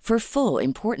scarring. For full,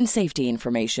 important safety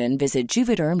information, visit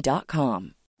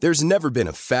Juvederm.com. There's never been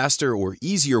a faster or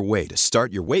easier way to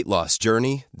start your weight loss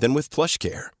journey than with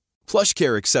PlushCare.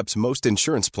 PlushCare accepts most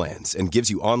insurance plans and gives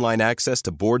you online access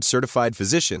to board-certified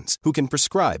physicians who can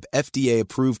prescribe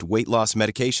FDA-approved weight loss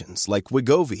medications like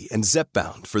Wegovy and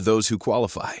Zepbound for those who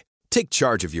qualify. Take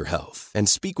charge of your health and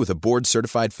speak with a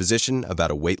board-certified physician about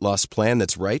a weight loss plan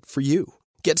that's right for you.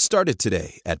 Get started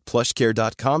today at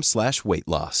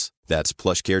plushcare.com/weightloss. That's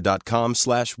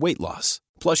plushcare.com/weightloss.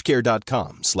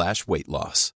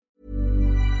 plushcare.com/weightloss.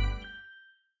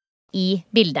 I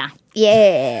bildet.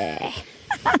 Yeah!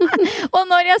 Og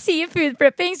når jeg sier food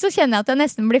prepping, så kjenner jeg at jeg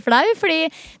nesten blir flau, fordi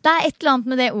det et eller annet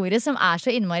med det ordet som så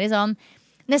innmari sånn,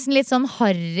 nesten litt sånn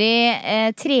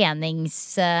harry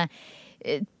trenings...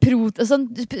 sånn,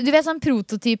 du vet sånn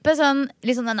prototype sånn,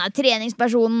 liksom den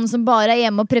treningspersonen som bare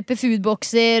hjemme og prepper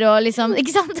foodboxer og liksom,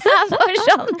 ikke sant? Det bare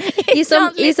sånn I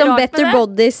som better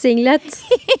body singlet.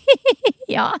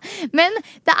 Ja, men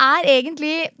det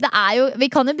egentlig jo, vi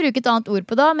kan jo bruke et annet ord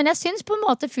på det, men jeg synes på en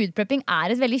måte food prepping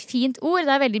et veldig fint ord,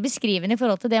 det veldig beskrivende I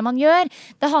forhold til det man gjør.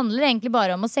 Det handler egentlig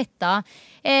bare om å sette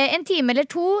en time eller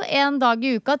to en dag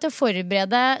i uka til å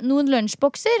forberede noen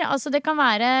lunsjbokser. Altså det kan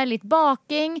være litt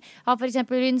baking, ha for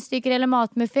eksempel rundstykker eller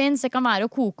matmuffins. Det kan være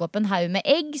å koke opp en haug med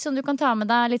egg som du kan ta med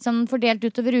deg litt sånn fordelt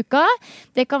utover uka.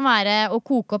 Det kan være å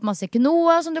koke opp masse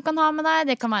quinoa som du kan ha med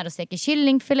deg. Det kan være å steke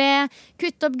kyllingfilet,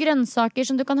 kutte opp grønnsaker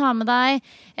som du kan ha med deg,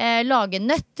 lage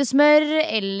nøttesmør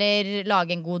eller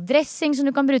lage en god dressing som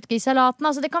du kan bruke i salaten.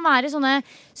 Altså det kan være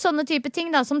sånne type ting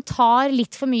da, som tar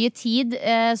litt for mye tid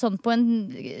sånn på en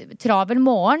travel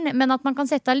morgen, men at man kan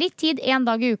sette av litt tid en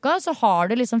dag i uka, så har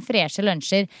du liksom freshe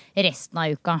lunsjer resten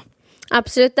av uka.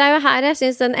 Absolutt, det jo her jeg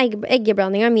synes den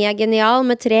eggeblandingen min genial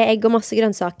med 3 egg og masse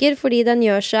grønnsaker, fordi den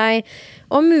gjør seg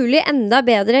om mulig enda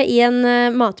bedre i en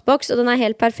matboks, og den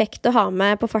helt perfekt å ha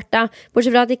med på farta.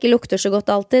 Bortsett fra at det ikke lukter så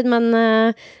godt alltid, men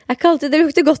ikke alltid det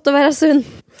lukter godt å være sunn.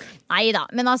 Neida,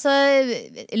 men altså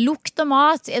lukt og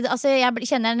mat, altså, jeg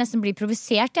kjenner jeg nesten blir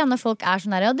provosert når folk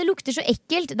sånn der, ja, det lukter så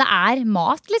ekkelt, det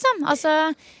mat liksom. Altså,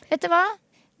 vet du hva?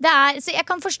 Så jeg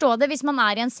kan forstå det hvis man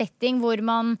i en setting hvor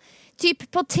man typ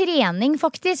på trening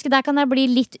faktisk, der kan jeg bli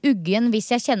litt uggen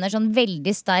hvis jeg kjenner sånn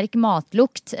veldig sterk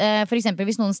matlukt. For eksempel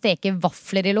hvis noen steker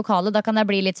vafler i lokalet, da kan jeg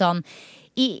bli litt sånn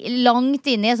langt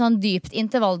inne i et sånn dypt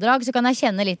intervalldrag, så kan jeg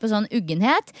kjenne litt på sånn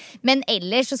uggenhet. Men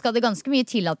ellers så skal det ganske mye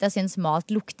til at jeg synes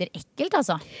mat lukter ekkelt,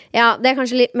 altså. Ja, det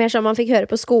kanskje litt mer som man fikk høre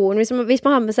på skolen. Hvis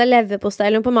man har med seg leverpostei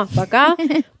eller noe på matpakka,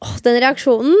 den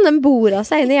reaksjonen, den borer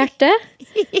seg inn i hjertet.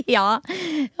 Ja,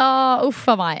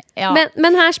 uffa meg. Ja.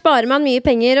 Men her sparer man mye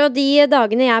penger, og de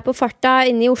dagene jeg på farta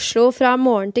inne i Oslo fra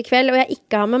morgen til kveld, og jeg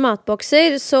ikke har med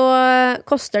matbokser, så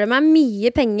koster det meg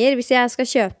mye penger hvis jeg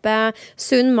skal kjøpe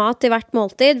sunn mat til hvert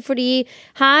måltid, fordi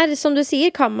her, som du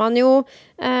sier, kan man jo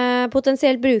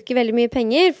potensielt bruke veldig mye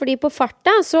penger, fordi på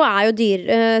farta så jo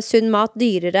sunn mat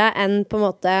dyrere enn på en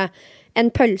måte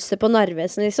en pølse på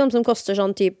Narvesen, liksom, som koster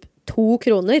sånn typ 2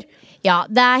 kroner. Ja,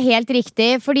 det helt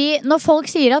riktig, fordi når folk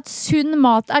sier at sunn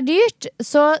mat dyrt,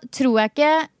 så tror jeg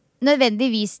ikke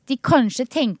nødvendigvis de kanskje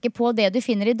tenker på det du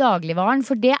finner i dagligvaren,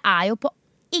 for det jo på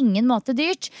ingen måte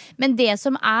dyrt, men det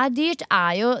som dyrt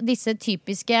jo disse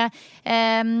typiske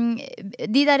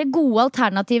de der gode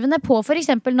alternativene på for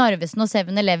eksempel Narvesen og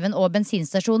 7-Eleven og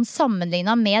bensinstasjon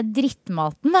sammenlignet med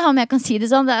drittmaten, om jeg kan si det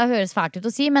sånn, det høres fælt ut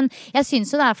å si, men jeg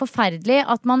synes jo det forferdelig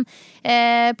at man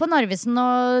på Narvesen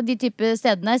og de type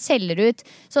stedene selger ut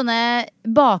sånne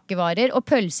bakevarer og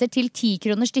pølser til 10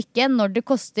 kroner stykket når det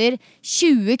koster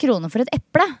 20 kroner for et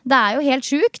eple. Det jo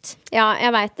helt sjukt. Ja,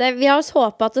 jeg vet det. Vi har oss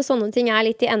håpet at sånne ting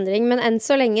litt i endring, men enn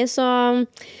så lenge så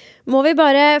må vi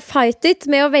bare fight it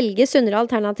med å velge sunnere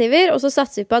alternativer, og så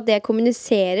satser vi på at det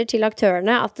kommuniserer til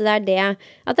aktørene at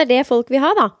det det folk vil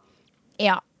ha, da.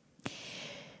 Ja.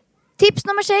 Tips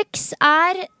nummer 6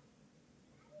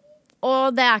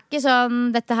 og det ikke sånn,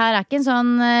 dette her ikke en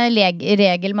sånn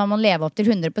regel man må leve opp til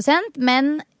 100%,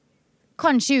 men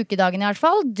kanskje i ukedagen i hvert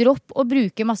fall, dropp å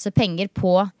bruke masse penger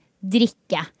på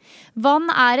drikke. Vann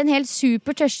en helt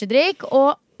super tørstedrikk,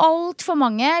 og alt for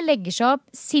mange legger seg opp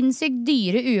sinnssykt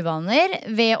dyre uvaner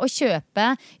ved å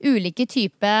kjøpe ulike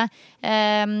typer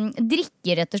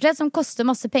drikker, rett og slett, som koster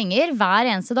masse penger hver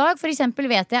eneste dag. For eksempel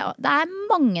vet jeg, det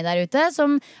mange der ute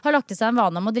som har lagt til seg en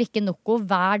vane om å drikke Nocco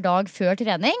hver dag før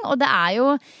trening, og det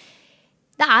jo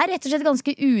det rett og slett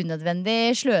ganske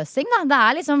unødvendig sløsing, da. Det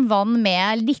liksom vann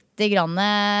med litt grann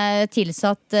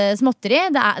tilsatt småtteri.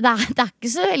 Det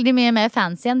ikke så veldig mye mer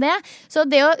fancy enn det. Så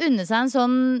det å unne seg en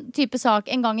sånn type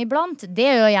sak en gang iblant, det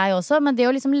gjør jeg også, men det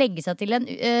å liksom legge seg til en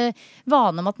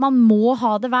vane om at man må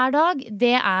ha det hver dag,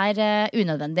 det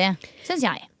unødvendig, synes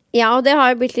jeg. Ja, og det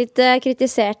har jo blitt litt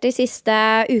kritisert de siste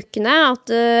ukene,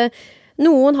 at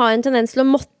noen har en tendens til å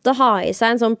måtte ha i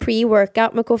seg en sånn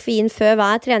pre-workout med koffein før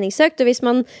hver treningsøkt, og hvis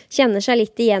man kjenner seg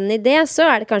litt igjen i det, så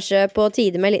det kanskje på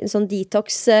tide med en liten sånn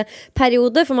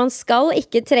detox-periode, for man skal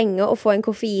ikke trenge å få en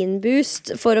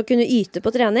koffeinboost for å kunne yte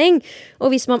på trening,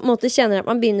 og hvis man på en måte kjenner at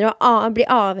man begynner å bli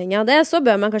avhengig av det, så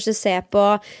bør man kanskje se på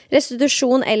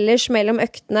restitusjon ellers mellom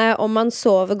øktene, om man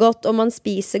sover godt, om man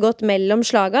spiser godt mellom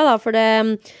slaga, da, for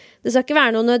det skal ikke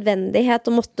være noen nødvendighet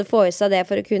å måtte få i seg det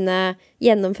for å kunne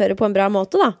gjennomføre på en bra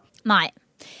måte, da. Nei.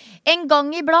 En gang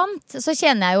iblant så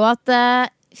kjenner jeg jo at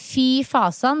fy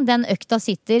fasan, den økta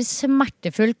sitter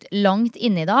smertefullt langt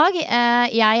inne i dag.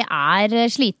 Jeg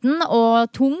sliten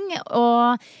og tung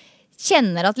og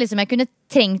kjenner at liksom jeg kunne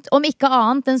trengt, om ikke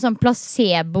annet, en sånn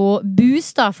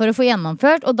placebo-boost da, for å få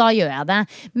gjennomført, og da gjør jeg det.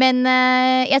 Men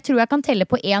jeg tror jeg kan telle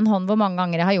på en hånd hvor mange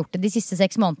ganger jeg har gjort det de siste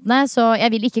 6 månedene, så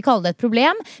jeg vil ikke kalle det et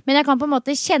problem, men jeg kan på en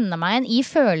måte kjenne meg igjen i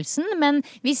følelsen, men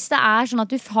hvis det sånn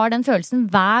at du har den følelsen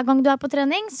hver gang du på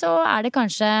trening, så det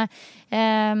kanskje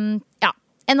en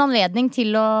anledning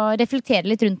til å reflektere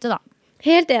litt rundt det da.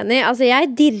 Helt enig, altså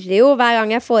jeg dirrer jo hver gang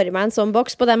jeg får i meg en sånn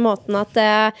boks på den måten at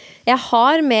jeg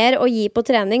har mer å gi på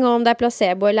trening, og om det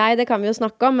placebo eller ei, det kan vi jo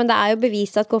snakke om, men det jo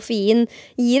bevist at koffein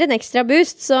gir en ekstra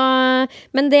boost, så,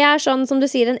 men det sånn som du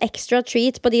sier, en extra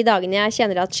treat på de dagene jeg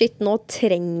kjenner at shit, nå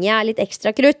trenger jeg litt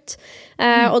ekstra krutt,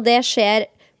 og det skjer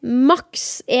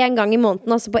maks en gang i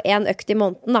måneden, altså på en økt i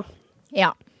måneden da.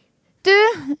 Ja. Du,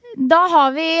 da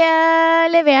har vi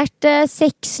levert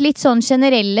 6 litt sånn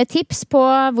generelle tips på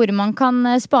hvor man kan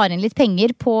spare inn litt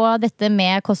penger på dette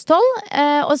med kosthold.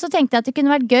 Og så tenkte jeg at det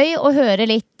kunne vært gøy å høre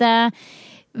litt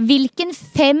hvilken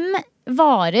 5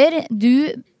 varer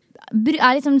du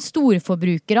liksom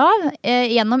storforbruker av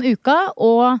gjennom uka,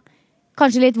 og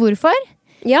kanskje litt hvorfor.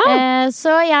 Ja.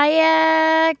 Så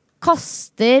jeg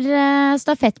kaster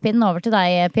stafettpinnen over til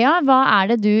deg, Pia. Hva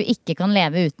det du ikke kan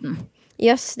leve uten?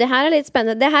 Jøss, det her litt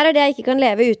spennende. Det her det jeg ikke kan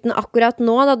leve uten akkurat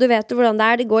nå, da. Du vet jo hvordan det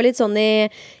det går litt sånn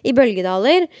i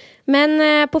bølgedaler. Men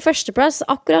på førsteplass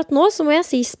akkurat nå så må jeg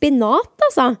si spinat,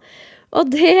 altså.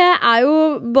 Og det jo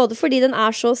både fordi den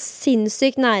så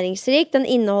sinnssykt næringsrik. Den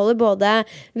inneholder både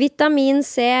vitamin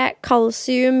C,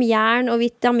 kalsium, jern og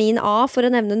vitamin A, for å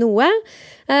nevne noe.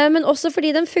 Men også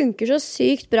fordi den funker så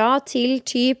sykt bra til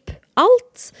typ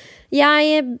alt.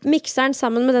 Jeg mikser den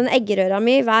sammen med den eggerøra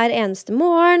mi hver eneste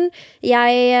morgen.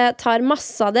 Jeg tar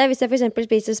masse av det hvis jeg for eksempel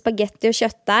spiser spagetti og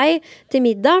kjøttdeig til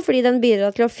middag, fordi den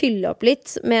bidrar til å fylle opp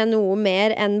litt med noe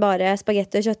mer enn bare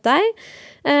spagetti og kjøttdeig.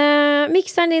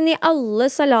 Mikser den inn i alle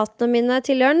salatene mine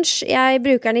til lunsj. Jeg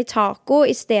bruker den i taco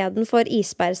i stedet for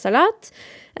isbærsalat.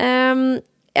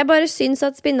 Jeg bare synes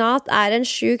at spinat en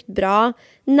sykt bra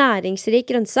næringsrik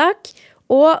grønnsak.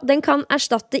 Og den kan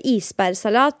erstatte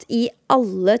isbærsalat i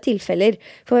alle tilfeller.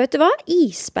 For vet du hva?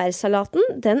 Isbærsalaten,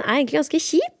 den egentlig ganske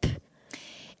kjip.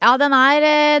 Ja, den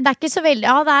det ikke så veldig,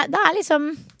 ja, det liksom,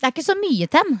 det ikke så mye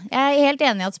til den. Jeg helt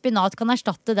enig i at spinat kan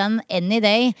erstatte den any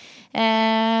day.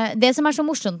 Det som så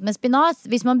morsomt med spinat,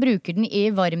 hvis man bruker den i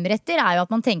varmretter, jo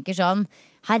at man tenker sånn,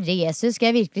 Herre Jesus, skal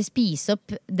jeg virkelig spise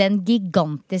opp den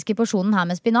gigantiske porsjonen her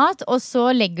med spinat? Og så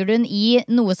legger du den i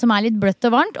noe som litt bløtt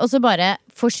og varmt, og så bare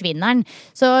forsvinner den.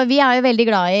 Så vi jo veldig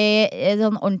glad i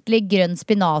sånn ordentlig grønn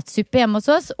spinatsuppe hjemme hos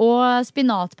oss, og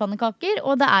spinatpannekaker,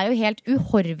 og det jo helt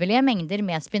uhorvelige mengder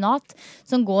med spinat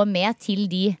som går med til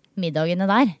de middagene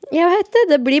der. Jeg vet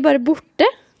det blir bare borte.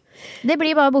 Det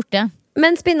blir bare borte.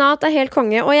 Men spinat helt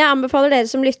konge, og jeg anbefaler dere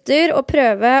som lytter å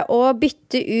prøve å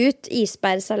bytte ut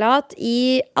isbærsalat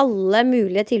i alle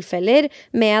mulige tilfeller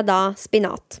med da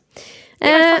spinat. I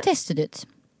hvert fall teste det ut.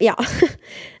 Ja.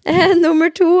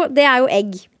 Nummer 2, det jo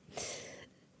egg.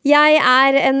 Jeg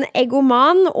en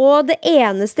eggoman, og det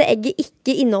eneste egget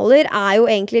ikke inneholder jo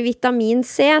egentlig vitamin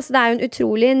C, så det jo en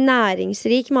utrolig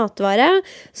næringsrik matvare,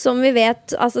 som vi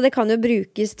vet, altså det kan jo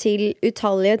brukes til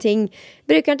utallige ting.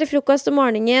 Bruker den til frokost om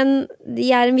morgenen,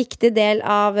 de en viktig del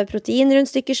av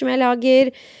proteinrundstykker som jeg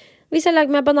lager. Hvis jeg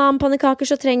lager meg bananpannekaker,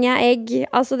 så trenger jeg egg,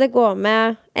 altså det går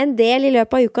med en del i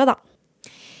løpet av uka da.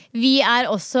 Vi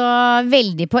også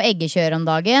veldig på eggekjør om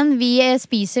dagen. Vi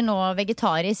spiser nå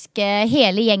vegetarisk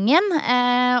hele gjengen,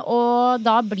 og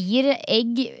da blir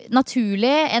egg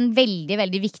naturlig en veldig,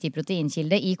 veldig viktig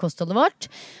proteinkilde i kostholdet vårt.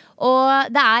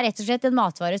 Og det rett og slett en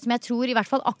matvare som jeg tror, i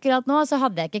hvert fall akkurat nå, så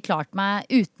hadde jeg ikke klart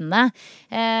meg uten det.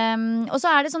 Og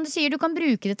så det som du sier, du kan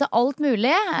bruke det til alt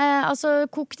mulig. Altså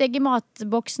kokt egg i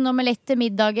matboksen, omelett til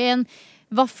middagen,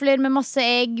 vafler med masse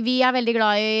egg. Vi veldig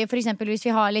glad i, for eksempel hvis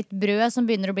vi har litt brød som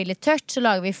begynner å bli litt tørt, så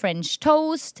lager vi french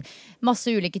toast, masse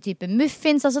ulike typer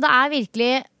muffins. Altså det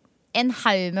virkelig en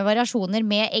haug med variasjoner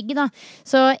med egg da.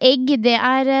 Så egg, det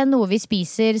noe vi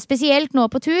spiser spesielt nå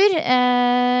på tur.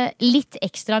 Litt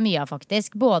ekstra mye av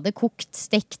faktisk. Både kokt,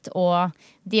 stekt og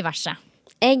diverse.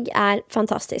 Egg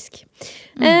fantastisk.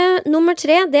 Nummer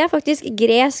 3, det faktisk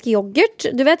gresk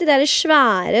yoghurt. Du vet de der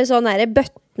svære sånne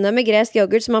bøttene med gresk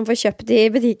yoghurt som man får kjøpt i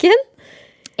butikken?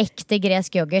 Ekte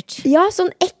gresk yoghurt. Ja,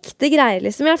 sånn ekte greier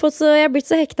liksom. Jeg har blitt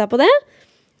så hekta på det.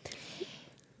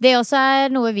 Det også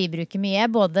noe vi bruker mye.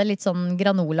 Både litt sånn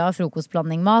granola og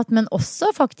frokostblandingmat, men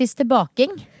også faktisk til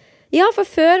baking. Ja, for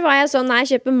før var jeg sånn, nei,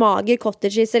 jeg kjøper mager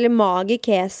cottage cheese eller mager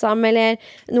kesam eller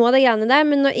noe av det greiene der,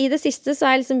 men i det siste så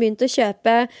har jeg liksom begynt å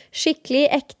kjøpe skikkelig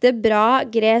ekte bra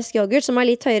gresk yoghurt som har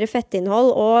litt høyere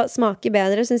fettinnhold og smaker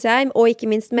bedre, synes jeg, og ikke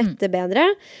minst mette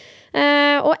bedre.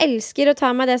 Og elsker å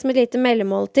ta meg det som et lite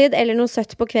mellommåltid eller noe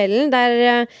søtt på kvelden,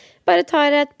 der bare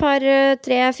tar et par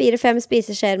 3, 4, 5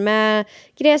 spiseskjeer med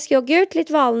gresk yoghurt, litt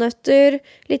valnøtter,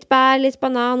 litt bær, litt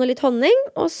banan og litt honning,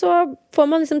 og så får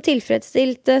man liksom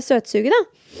tilfredsstilt søtsuget da.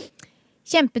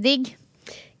 Kjempedigg.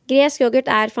 Gresk yoghurt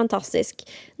fantastisk.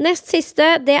 Nest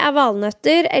siste, det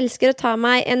valnøtter. Elsker å ta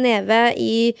meg en neve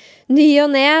i ny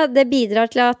og ned. Det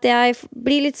bidrar til at jeg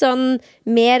blir litt sånn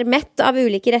mer mett av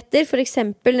ulike retter. For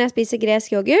eksempel når jeg spiser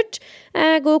gresk yoghurt.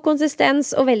 God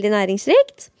konsistens og veldig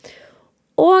næringsrikt.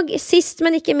 Og sist,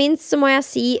 men ikke minst, så må jeg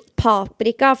si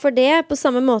paprika. For det, på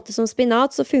samme måte som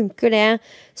spinat, så funker det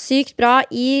sykt bra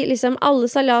i liksom alle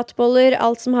salatboller,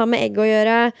 alt som har med egg å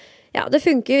gjøre. Ja, det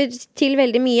funker til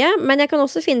veldig mye, men jeg kan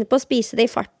også finne på å spise det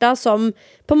i farta som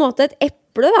på en måte et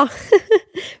eple, da.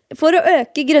 For å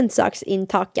øke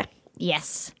grønnsaksintaket.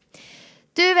 Yes.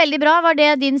 Du, veldig bra. Var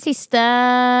det din siste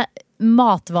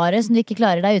matvare som du ikke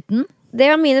klarer deg uten? Det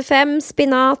var mine 5.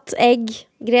 Spinat, egg,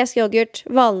 gresk yoghurt,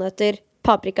 valnøtter,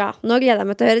 paprika. Nå gleder jeg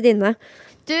meg til å høre dine.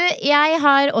 Du, jeg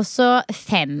har også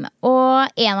 5,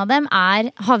 og en av dem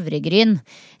havregryn.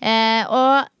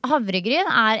 Og havregryn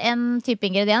en type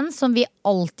ingrediens som vi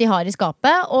alltid har i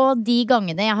skapet. Og de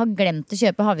gangene jeg har glemt å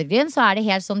kjøpe havregryn, så det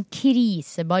helt sånn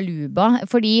krisebaluba.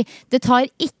 Fordi det tar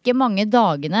ikke mange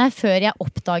dagene før jeg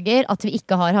oppdager at vi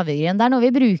ikke har havregryn. Det noe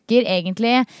vi bruker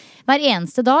egentlig hver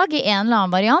eneste dag i en eller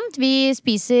annen variant. Vi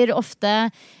spiser ofte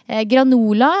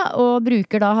granola og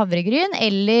bruker da havregryn,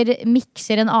 eller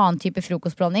mikser en annen type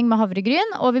frokostblanding med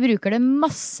havregryn, og vi bruker det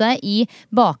masse i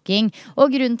baking.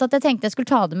 Og grunnen til at jeg tenkte jeg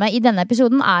skulle ta det med i denne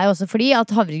episoden jo også fordi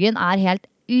at havregryn helt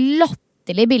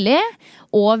latterlig billig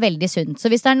og veldig sunt.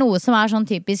 Så hvis det noe som sånn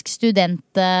typisk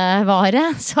studentvare,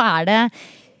 så det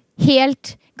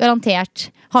helt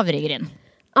garantert havregryn.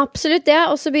 Absolutt, jeg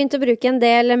har også begynt å bruke en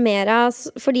del mer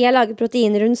fordi jeg lager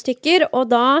proteinrundstykker,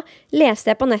 og da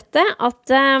leste jeg på nettet at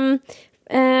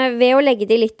ved å legge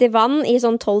de litt i vann i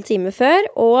sånn 12 timer før,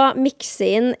 og mikse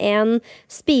inn en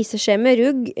spiseskje med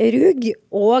rugg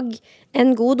og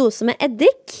en god dose med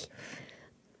eddik,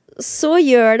 så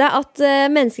gjør det at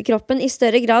menneskekroppen i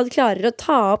større grad klarer å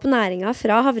ta opp næringa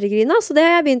fra havregryna, så det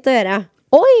har jeg begynt å gjøre.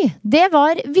 Oi, det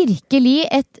var virkelig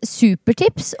et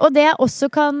supertips, og det jeg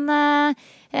også kan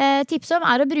tipse om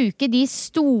å bruke de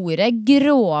store,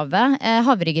 grove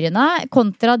havregryna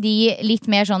kontra de litt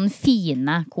mer sånn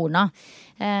fine korna.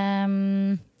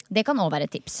 Det kan også være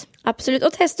et tips. Absolutt,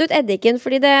 og teste ut eddiken,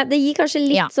 fordi det gir kanskje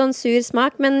litt sånn sur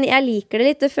smak, men jeg liker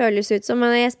det litt. Det føles ut som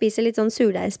når jeg spiser litt sånn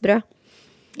surdeigsbrød.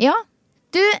 Ja.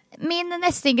 Du, min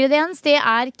neste ingrediens, det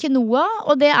quinoa,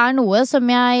 og det noe som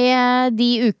jeg de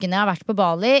ukene jeg har vært på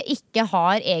Bali ikke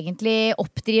har egentlig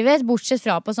oppdrivet, bortsett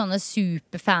fra på sånne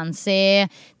superfancy,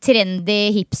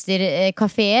 trendy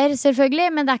hipster-kaféer selvfølgelig,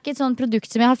 men det ikke et sånt produkt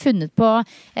som jeg har funnet på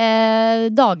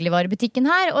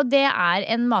dagligvarebutikken her, og det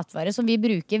en matvare som vi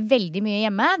bruker veldig mye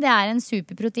hjemme. Det en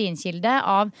superproteinkilde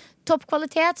av topp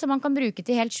kvalitet, som man kan bruke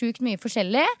til helt sjukt mye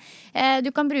forskjellig.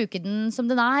 Du kan bruke den som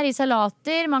den i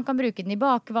salater, man kan bruke den i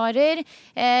bakvarer.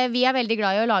 Vi veldig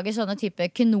glad i å lage sånne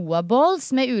type quinoa balls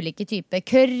med ulike typer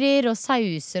curryer og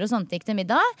sauser og sånt til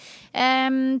middag.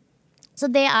 Så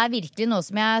det virkelig noe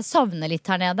som jeg savner litt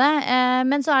her nede.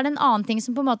 Men så det en annen ting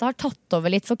som på en måte har tatt over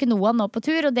litt for quinoa nå på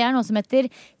tur, og det noe som heter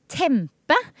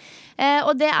tempe.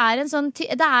 Og det en sånn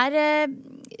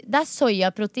det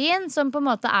sojaprotein som på en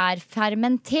måte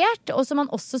fermentert, og som man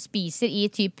også spiser i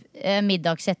typ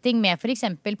middagssetting med for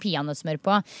eksempel peanøttsmør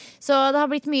på. Så det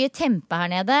har blitt mye tempe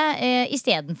her nede i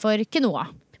stedet for quinoa.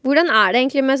 Hvordan det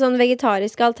egentlig med sånn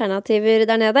vegetariske alternativer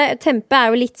der nede? Tempe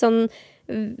jo litt sånn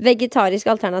vegetarisk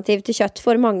alternativ til kjøtt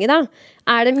for mange, da.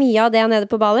 Det mye av det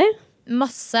nede på Bali?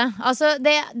 Masse. Altså,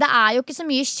 det jo ikke så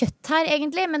mye kjøtt her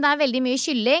egentlig, men det veldig mye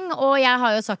kylling, og jeg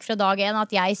har jo sagt fra dag 1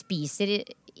 at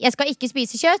jeg skal ikke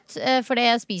spise kjøtt, for det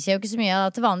spiser jeg jo ikke så mye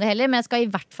til vanlig heller, men jeg skal i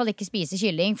hvert fall ikke spise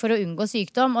kylling for å unngå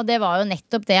sykdom, og det var jo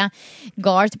nettopp det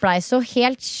Garth ble så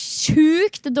helt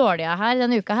sjukt dårlig av her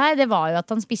denne uka her, det var jo at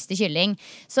han spiste kylling.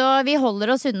 Så vi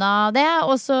holder oss unna det,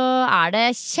 og så det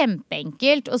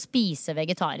kjempeenkelt å spise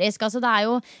vegetarisk. Altså det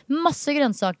jo masse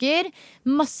grønnsaker,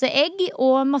 masse egg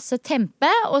og masse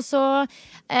tempe, og så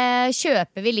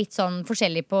kjøper vi litt sånn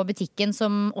forskjellig på butikken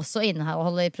som også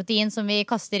inneholder protein som vi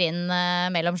kaster inn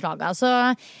mellom slaga. Så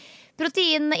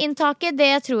proteininntaket,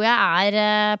 det tror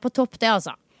jeg på topp, det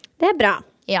altså. Det bra.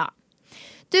 Ja.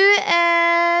 Du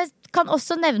kan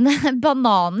også nevne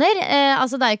bananer.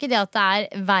 Altså det jo ikke det at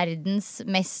det verdens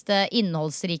mest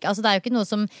innholdsrike. Altså det jo ikke noe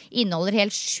som inneholder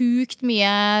helt sjukt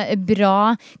mye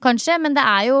bra, kanskje, men det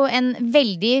jo en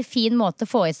veldig fin måte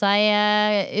å få i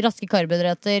seg raske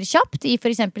karbohydrater kjapt, i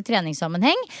for eksempel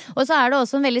treningssammenheng. Og så det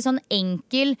også en veldig sånn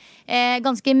enkel,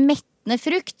 ganske mettende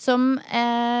frukt som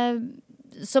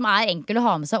enkel å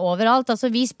ha med seg overalt.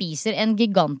 Altså vi spiser en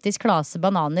gigantisk klase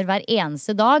bananer hver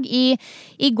eneste dag.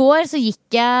 I går så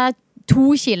gikk jeg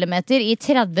 2 kilometer i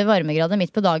 30 varmegrader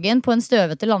midt på dagen på en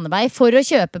støvete landevei for å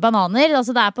kjøpe bananer.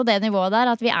 Altså det på det nivået der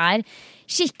at vi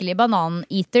skikkelig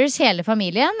banan-eaters hele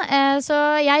familien. Så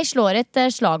jeg slår et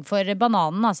slag for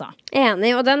bananen, altså.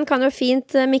 Enig, og den kan jo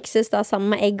fint mikses da sammen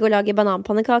med egg og lage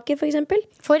bananpannekaker, for eksempel.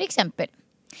 For eksempel.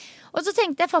 Og så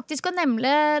tenkte jeg faktisk å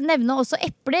nevne også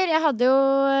epler. Jeg hadde jo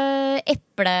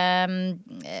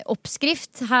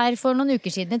epleoppskrift her for noen uker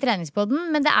siden i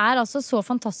treningspodden. Men det altså så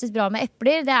fantastisk bra med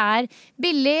epler. Det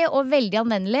billig og veldig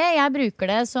anvendelig. Jeg bruker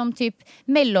det som typ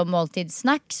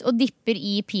mellommåltidssnacks og dipper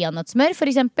i peanøttsmør, for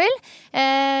eksempel.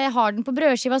 Har den på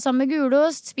brødskiva sammen med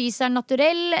gulost, spiser den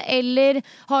naturell, eller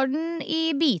har den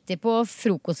i biter på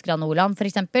frokostgranolaen, for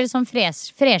eksempel, som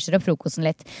fresher opp frokosten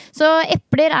litt. Så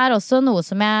epler også noe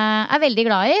som jeg veldig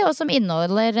glad i, og som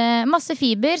inneholder masse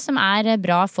fiber som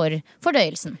bra for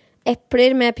fordøyelsen.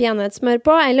 Epler med peanøttsmør på,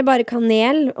 eller bare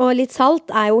kanel og litt salt,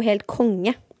 jo helt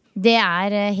konge. Det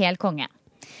helt konge.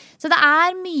 Så det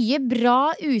mye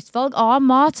bra utvalg av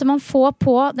mat som man får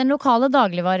på den lokale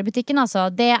dagligvarebutikken,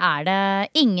 altså. Det det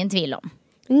ingen tvil om.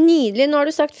 Nydelig. Nå har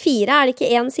du sagt 4. Det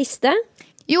ikke en siste?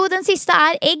 Jo, den siste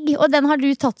egg, og den har du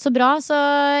tatt så bra, så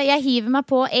jeg hiver meg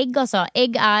på egg, altså.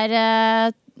 Egg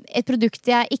et produkt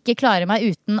jeg ikke klarer meg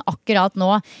uten akkurat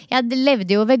nå. Jeg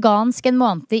levde jo vegansk en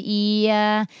måned i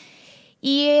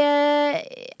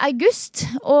august,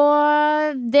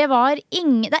 og det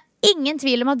ingen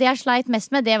tvil om at det jeg sleit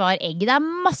mest med, det var egg. Det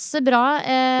masse bra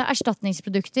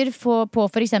erstatningsprodukter på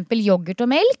for eksempel yoghurt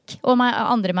og melk og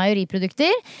andre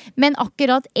meieriprodukter, men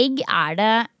akkurat egg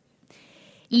det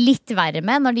litt verre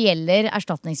med når det gjelder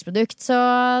erstatningsprodukt. Så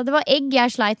det var egg jeg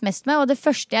sleit mest med, og det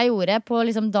første jeg gjorde på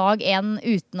dag 1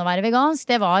 uten å være vegansk,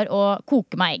 det var å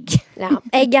koke meg egg. Ja,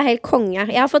 egg helt konge.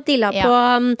 Jeg har fått dilla på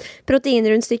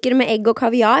proteinrundstykker med egg og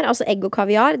kaviar. Altså egg og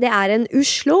kaviar, det en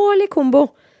uslåelig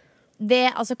kombo.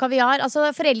 Kaviar,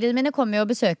 foreldrene mine kommer jo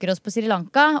og besøker oss på Sri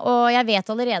Lanka, og jeg vet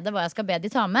allerede hva jeg skal be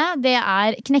de ta med. Det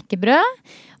knekkebrød,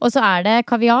 og så det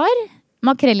kaviar,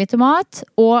 makrell i tomat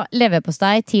og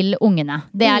leverpostei til ungene.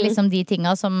 Det liksom de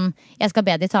tinga som jeg skal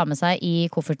be de ta med seg i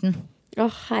kofferten.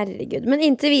 Herregud. Men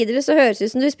inntil videre så høres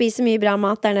det ut som du spiser mye bra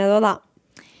mat der nede da.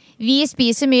 Vi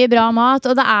spiser mye bra mat,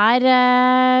 og det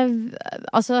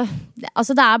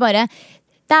det bare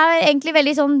det egentlig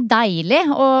veldig sånn deilig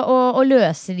å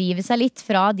løsrive seg litt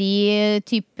fra de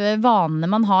type vanene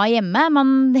man har hjemme.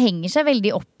 Man henger seg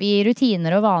veldig opp i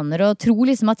rutiner og vaner og tror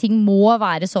liksom at ting må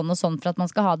være sånn og sånn for at man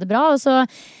skal ha det bra. Og så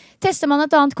tester man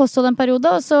et annet kosthold en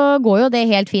periode, og så går jo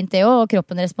det helt fint det også, og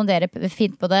kroppen responderer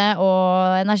fint på det,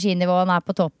 og energinivåen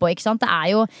på topp, og ikke sant?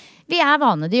 Vi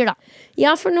vanedyr da.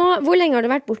 Ja, for nå, hvor lenge har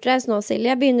du vært bortreist nå,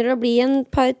 Silje? Begynner det å bli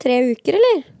 2-3 uker,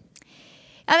 eller?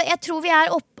 Jeg tror vi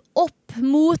opp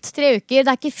mot 3 uker.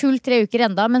 Det ikke fullt 3 uker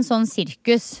enda, men sånn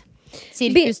sirkus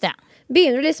det.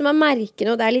 Begynner du liksom å merke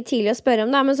noe? Det litt tidlig å spørre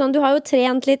om det, men sånn, du har jo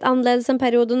trent litt annerledes en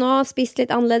periode nå, spist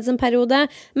litt annerledes en periode.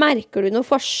 Merker du noen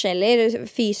forskjeller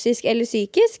fysisk eller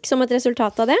psykisk som et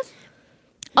resultat av det?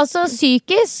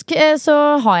 Psykisk så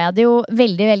har jeg det jo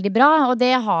veldig, veldig bra, og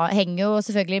det henger jo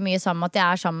selvfølgelig mye sammen med at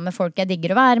jeg sammen med folk jeg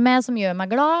digger å være med, som gjør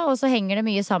meg glad, og så henger det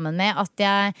mye sammen med at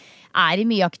jeg i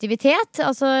mye aktivitet.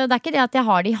 Det ikke det at jeg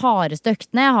har de hardeste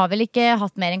øktene. Jeg har vel ikke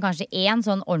hatt mer enn kanskje 1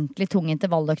 sånn ordentlig tung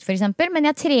intervalløkt, for eksempel, men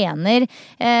jeg trener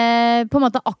på en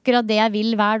måte akkurat det jeg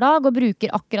vil hver dag, og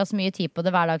bruker akkurat så mye tid på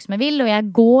det hver dag som jeg vil, og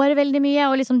jeg går veldig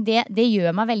mye, og liksom det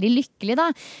gjør meg veldig lykkelig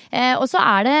da. Og så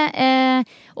det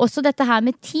også dette her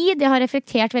med tid. Jeg har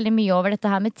reflektert veldig mye over dette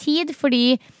her med tid,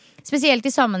 fordi spesielt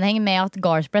i sammenheng med at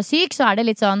Garth ble syk, så det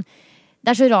litt sånn,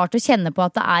 det så rart å kjenne på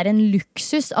at det en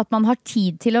luksus at man har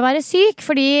tid til å være syk,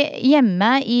 fordi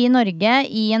hjemme i Norge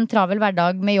i en travel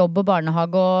hverdag med jobb og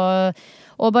barnehage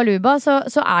og baluba, så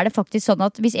det faktisk sånn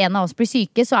at hvis en av oss blir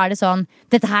syke, så det sånn,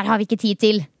 dette her har vi ikke tid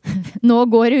til. Nå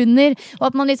går det under. Og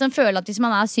at man liksom føler at hvis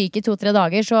man syk i 2-3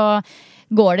 dager, så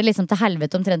går det liksom til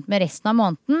helvete omtrent med resten av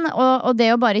måneden. Og det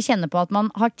å bare kjenne på at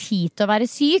man har tid til å være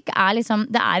syk, liksom,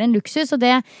 det en luksus, og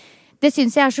det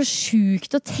synes jeg så sjukt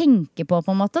å tenke på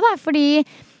en måte da, fordi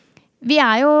vi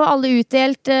jo alle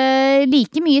utdelt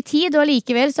like mye tid, og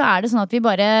likevel så det sånn at vi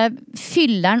bare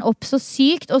fyller den opp så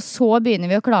sykt, og så begynner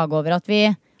vi å klage over at vi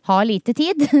har lite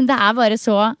tid. Det bare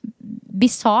så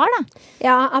bizarr da.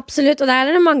 Ja, absolutt, og der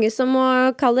det mange som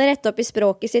må kalle rett opp i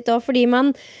språket sitt også, fordi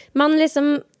man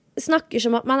liksom snakker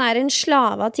som at man en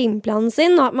slave av timeplanen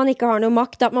sin, og at man ikke har noe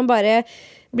makt, at man bare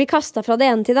blir kastet fra det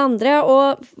ene til det andre,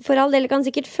 og for all del kan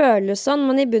sikkert føles sånn,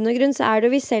 men i bunn og grunn så det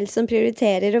jo vi selv som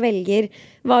prioriterer og velger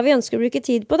hva vi ønsker å bruke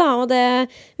tid på da, og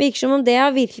det virker som om det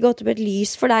har virkelig gått opp et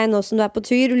lys for deg nå som du på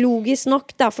tur, logisk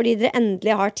nok da, fordi dere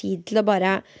endelig har tid til å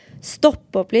bare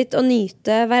stoppe opp litt og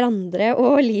nyte hverandre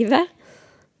og livet.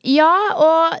 Ja,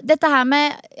 og dette her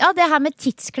med, det her med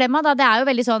tidsklemma da, det jo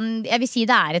veldig sånn, jeg vil si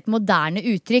det et moderne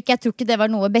uttrykk. Jeg tror ikke det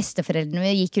var noe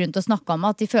besteforeldrene gikk rundt og snakket om,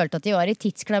 at de følte at de var i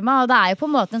tidsklemma. Og det jo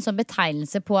på en måte en sånn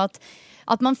betegnelse på at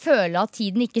man føler at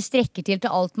tiden ikke strekker til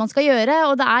alt man skal gjøre.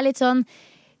 Og det litt sånn,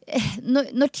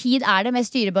 når tid det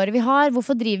mest styrebare vi har,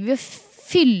 hvorfor driver vi og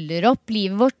fyller opp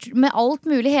livet vårt med alt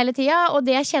mulig hele tiden? Og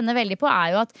det jeg kjenner veldig på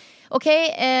jo at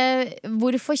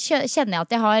hvorfor kjenner jeg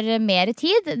at jeg har mer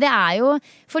tid? Det jo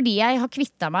fordi jeg har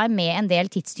kvittet meg med en del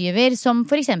tidstyver, som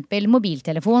for eksempel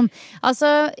mobiltelefon.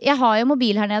 Altså, jeg har jo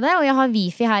mobil her nede, og jeg har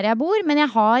wifi her jeg bor, men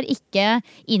jeg har ikke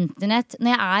internett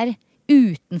når jeg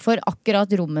utenfor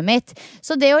akkurat rommet mitt.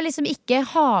 Så det å liksom ikke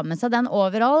ha med seg den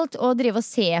overalt og drive og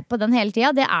se på den hele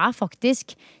tiden, det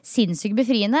faktisk sinnssykt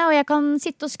befriende. Og jeg kan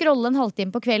sitte og scrolle en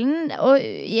halvtime på kvelden, og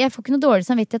jeg får ikke noe dårlig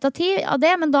samvittighet av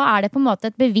det, men da det på en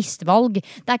måte et bevisst valg.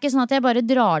 Det ikke sånn at jeg bare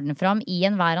drar den fram i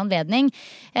enhver anledning.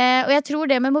 Og jeg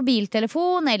tror det med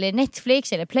mobiltelefon, eller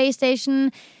Netflix, eller PlayStation,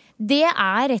 det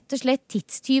rett og slett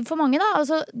tidstyv for mange da.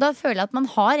 Altså, da føler jeg at man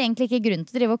har egentlig ikke grunn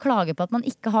til å drive og klage på at man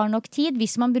ikke har nok tid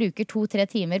hvis man bruker 2-3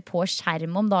 timer på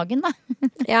skjerm om dagen da.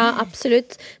 Ja,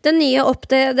 absolutt. Det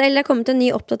er kommet en ny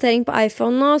oppdatering på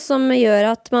iPhone nå som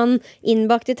gjør at man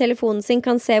innbakt i telefonen sin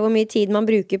kan se hvor mye tid man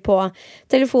bruker på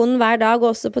telefonen hver dag,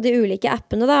 også på de ulike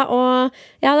appene da. Og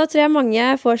ja, da tror jeg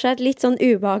mange får seg et litt sånn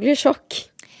ubehagelig sjokk.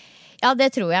 Ja,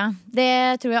 det tror jeg. Det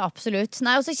tror jeg absolutt.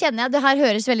 Nei, og så kjenner jeg, det her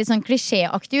høres veldig sånn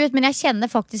klisjéaktig ut, men jeg kjenner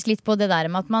faktisk litt på det der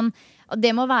med at det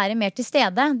må være mer til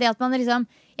stede. Det at man liksom,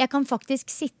 jeg kan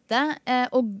faktisk sitte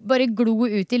og bare glo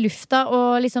ut i lufta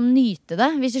og liksom nyte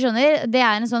det, hvis du skjønner. Det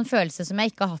en sånn følelse som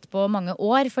jeg ikke har hatt på mange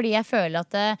år, fordi jeg føler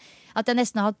at jeg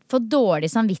nesten har hatt for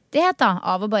dårlig samvittighet da,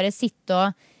 av å bare sitte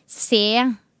og se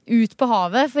ut på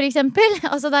havet, for eksempel.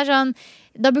 Altså det sånn,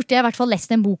 da burde jeg i hvert fall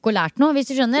lest en bok og lært noe, hvis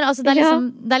du skjønner. Altså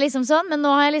det liksom sånn, men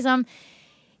nå har jeg liksom,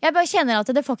 jeg bare kjenner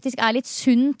at det faktisk litt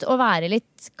sunt å være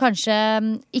litt, kanskje,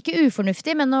 ikke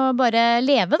ufornuftig, men å bare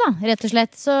leve da, rett og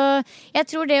slett. Så jeg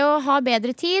tror det å ha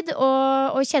bedre tid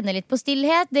og kjenne litt på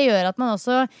stillhet, det gjør at man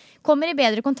også kommer i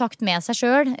bedre kontakt med seg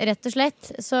selv, rett og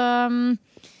slett. Så...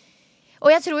 Og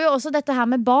jeg tror jo også dette her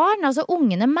med barn, altså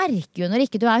ungene merker jo når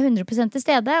ikke du 100% til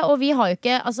stede, og vi har jo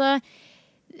ikke, altså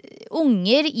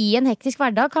unger i en hektisk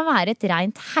hverdag kan være et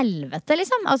rent helvete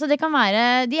liksom, altså det kan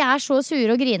være, de så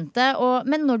sure og grinte,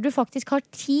 men når du faktisk har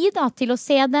tid da, til å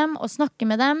se dem og snakke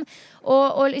med dem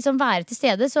og liksom være til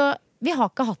stede, så vi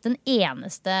har ikke hatt en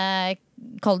eneste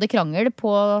kall det krangel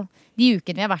på de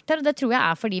ukene vi har vært her, og det tror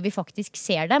jeg fordi vi faktisk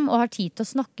ser dem og har tid til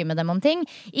å snakke med dem om ting,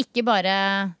 ikke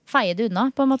bare feie det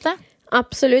unna på en måte.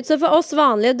 Absolutt, så for oss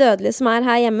vanlige dødelige som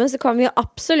her hjemme, så kan vi jo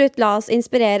absolutt la oss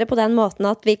inspirere på den måten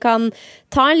at vi kan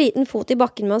ta en liten fot i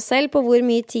bakken med oss selv på hvor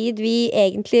mye tid vi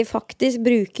egentlig faktisk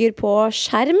bruker på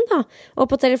skjerm da, og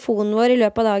på telefonen vår i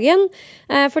løpet av dagen.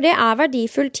 For det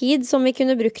verdifull tid som vi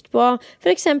kunne brukt på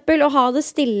for eksempel å ha det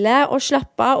stille og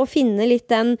slappe av og finne litt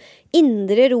den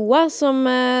indre roa som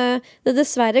det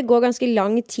dessverre går ganske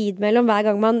lang tid mellom hver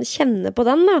gang man kjenner på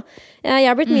den da. Jeg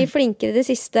har blitt mye flinkere det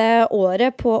siste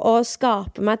året på å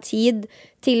skape meg tid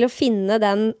til å finne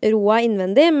den roa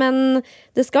innvendig, men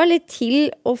det skal litt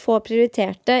til å få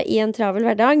prioritert det i en travel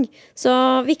hverdag, så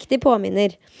viktig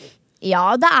påminner.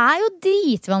 Ja, det jo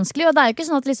dritvanskelig, og det jo ikke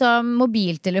sånn at liksom,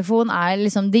 mobiltelefon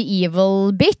liksom the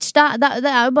evil bitch.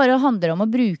 Det jo bare handler om å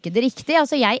bruke det riktig.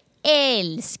 Altså, jeg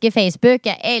elsker Facebook,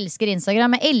 jeg elsker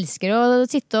Instagram, jeg elsker å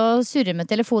sitte og surre med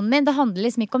telefonen min. Det handler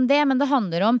liksom ikke om det, men det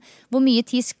handler om hvor mye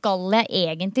tid skal jeg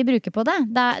egentlig bruke på det.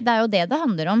 Det jo det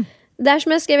handler om. Det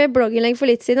som jeg skrev i blogginnlegg for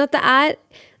litt siden, at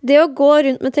det å gå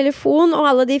rundt med telefon og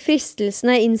alle de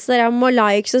fristelsene, Instagram og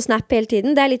likes og Snap hele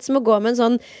tiden, det litt som å gå med en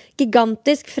sånn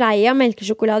gigantisk Freia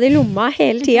melkesjokolade i lomma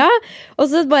hele tiden.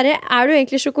 Og så bare du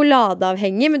egentlig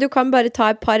sjokoladeavhengig, men du kan bare ta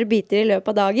et par biter i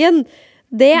løpet av dagen.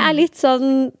 Det litt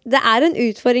sånn, det en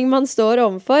utfordring man står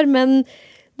overfor, men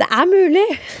det mulig.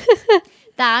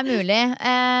 Det mulig,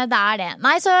 det det.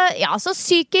 Nei, så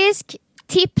psykisk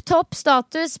tipp-topp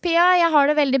status, Pia. Jeg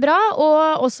har det veldig bra,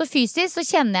 og også fysisk så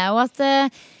kjenner jeg jo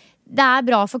at det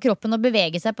bra for kroppen å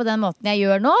bevege seg på den måten jeg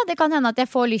gjør nå. Det kan hende at jeg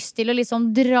får lyst til å liksom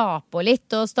dra på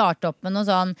litt og starte opp med noe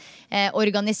sånn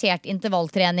organisert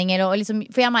intervalltrening. Liksom,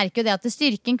 for jeg merker jo det at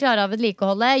styrken klarer av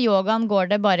vedlikeholdet. Yogaen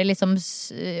går det bare liksom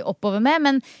oppover med,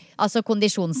 men altså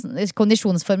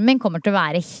kondisjonsformen min kommer til å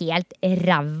være helt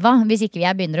ræva hvis ikke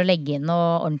jeg begynner å legge inn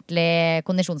noe ordentlig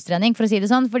kondisjonstrening, for å si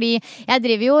det sånn. Fordi jeg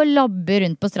driver jo og labber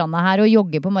rundt på stranda her og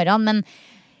jogger på morgenen, men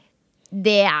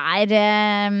det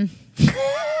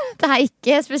det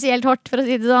ikke spesielt hårdt, for å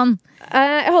si det sånn.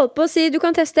 Jeg holdt på å si du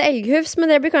kan teste elghufs, men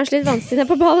det blir kanskje litt vanskelig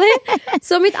på Bali.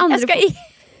 Så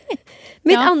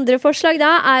Mitt andre forslag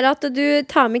da at du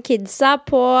tar med kidsa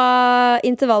på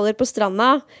intervaller på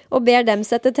stranda og ber dem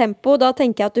sette tempo. Da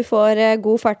tenker jeg at du får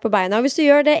god fart på beina. Og hvis du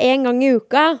gjør det en gang i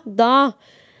uka, da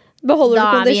beholder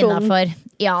du kondisjonen. Da vi innenfor.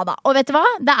 Ja da. Og vet du hva?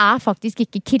 Det faktisk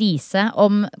ikke krise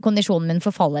om kondisjonen min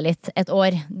forfaller litt et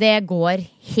år. Det går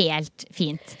helt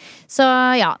fint. Så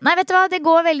ja. Nei, vet du hva? Det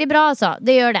går veldig bra, altså.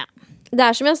 Det gjør det. Det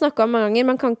som jeg har snakket om mange ganger,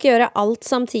 man kan ikke gjøre alt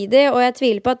samtidig, og jeg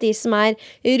tviler på at de som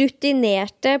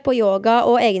rutinerte på yoga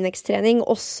og egenvektstrening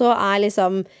også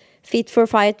liksom fit for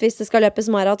fight hvis det skal løpes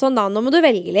maraton. Da, nå må du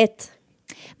velge litt.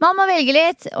 Man må velge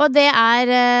litt, og det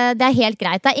er helt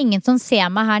greit. Det ingen som ser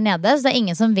meg her nede, så det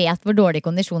ingen som vet hvor dårlig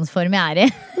kondisjonsform jeg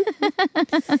i.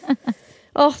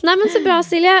 Nei, men så bra,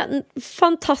 Silje.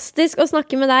 Fantastisk å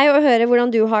snakke med deg og høre hvordan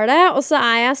du har det. Og så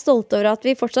jeg stolt over at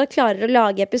vi fortsatt klarer å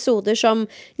lage episoder som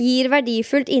gir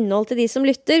verdifullt innhold til de som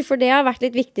lytter, for det har vært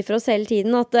litt viktig for oss hele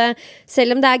tiden. At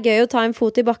selv om det gøy å ta en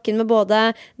fot i bakken med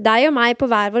både deg og meg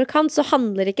på hver vår kant, så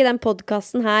handler ikke den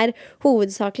podcasten her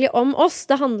hovedsakelig om oss.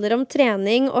 Det handler om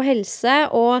trening og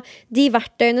helse og de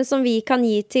verktøyene som vi kan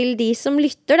gi til de som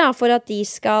lytter, da, for at de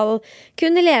skal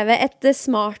kunne leve et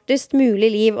smartest mulig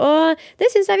liv. Og det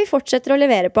synes jeg vi fortsetter å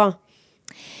levere på.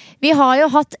 Vi har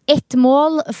jo hatt ett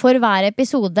mål for hver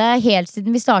episode helt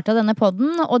siden vi startet denne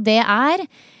podden, og det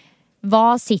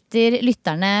hva sitter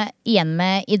lytterne igjen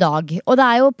med i dag? Og det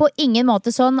jo på ingen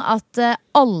måte sånn at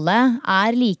alle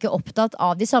like opptatt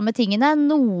av de samme tingene.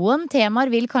 Noen temaer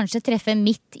vil kanskje treffe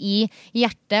midt i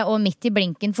hjertet og midt i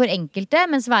blinken for enkelte,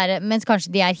 mens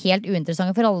kanskje de helt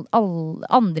uinteressante for alle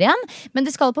andre igjen. Men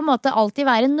det skal på en måte alltid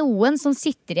være noen som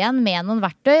sitter igjen med noen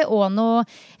verktøy og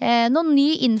noen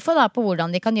ny info da, på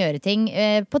hvordan de kan gjøre ting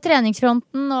på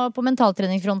treningsfronten og på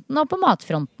mentaltreningsfronten og på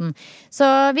matfronten. Så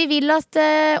vi vil at,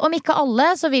 om ikke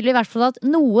alle, så vil vi i hvert fall at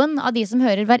noen av de som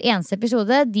hører hver eneste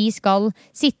episode, de skal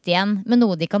sitte igjen med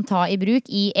noe de kan ta i bruk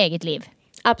i eget liv.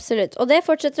 Absolutt, og det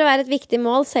fortsetter å være et viktig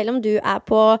mål selv om du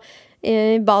på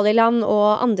Baliland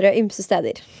og andre ymse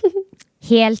steder.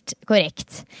 Helt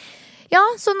korrekt. Ja,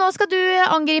 så nå skal du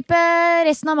angripe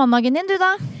resten av mandagen din, du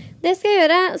da? Det skal jeg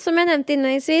gjøre. Som jeg nevnte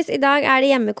innledningsvis, i dag det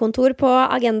hjemmekontor på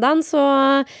agendaen, så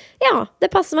ja,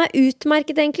 det passer meg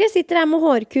utmerket egentlig. Jeg sitter her med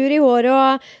hårkur i håret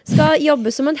og skal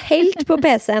jobbe som en helt på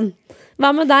PC-en. Hva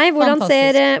med deg? Hvordan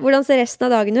ser resten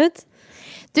av dagen ut?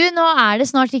 Du, nå det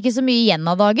snart ikke så mye igjen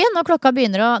av dagen. Nå klokka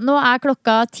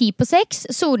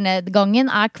 5:10. Solnedgangen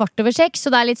 5:15.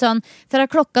 Så det litt sånn, fra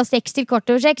klokka 6 til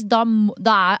 5:15,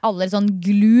 da alle sånn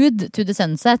glued to the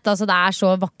sunset. Altså det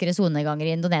så vakre solnedganger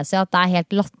i Indonesia at det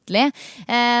helt latterlig.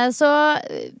 Så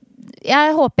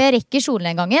jeg håper jeg rekker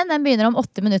solnedgangen. Den begynner om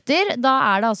 8 minutter. Da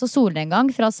det altså solnedgang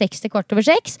fra 6 til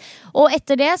 5:15. Og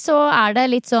etter det så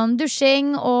det litt sånn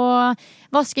dusjing og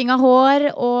vasking av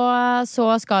hår, og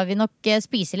så skal vi nok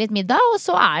spise litt middag, og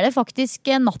så det faktisk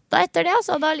natta etter det.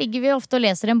 Altså, da ligger vi ofte og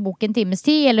leser en bok en times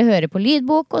tid, eller hører på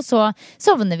lydbok, og så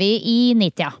sovner vi i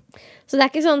 9-tida. Så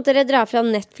det ikke sånn at dere drar fra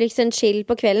Netflix en chill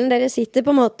på kvelden? Dere sitter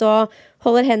på en måte og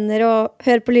holder hender og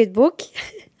hører på lydbok?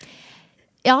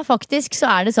 Ja, faktisk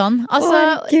så det sånn.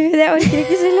 Altså, Gud, jeg orker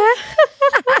ikke, Silje.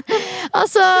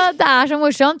 Altså, det så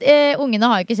morsomt. Ungene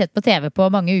har jo ikke sett på TV på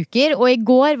mange uker, og i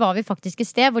går var vi faktisk et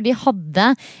sted hvor de hadde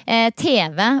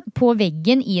TV på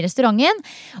veggen i restauranten.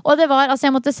 Og det var, altså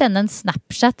jeg måtte sende en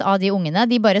Snapchat av de ungene.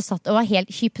 De bare satt og var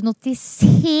helt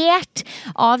hypnotisert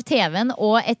av TV-en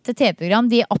og et TV-program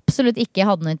de absolutt ikke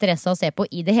hadde noe interesse av å se på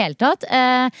i det hele tatt.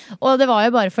 Og det var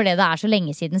jo bare fordi det så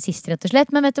lenge siden sist, rett og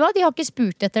slett. Men vet du hva? De har ikke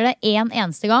spurt etter det en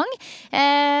eneste gang.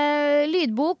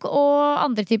 Lydbok og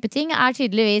andre typer ting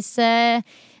tydeligvis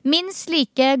minst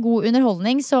like god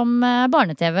underholdning som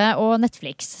barne-TV og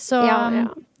Netflix. Så ja.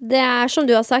 Det som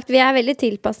du har sagt, vi veldig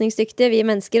tilpasningsdyktige, vi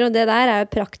mennesker, og det der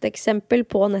et prakteksempel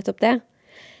på nettopp det.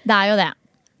 Det jo det.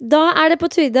 Da det på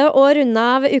tide å runde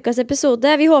av ukas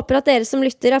episode. Vi håper at dere som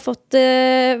lytter har fått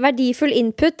verdifull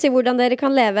input til hvordan dere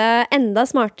kan leve enda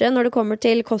smartere når det kommer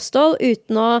til kosthold,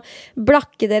 uten å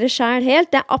blakke dere selv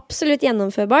helt. Det absolutt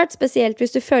gjennomførbart, spesielt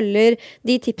hvis du følger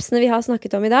de tipsene vi har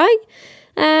snakket om i dag.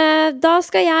 Da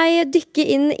skal jeg dykke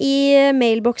inn i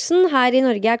mailboksen. Her i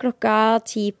Norge klokka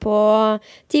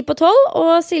 10:10,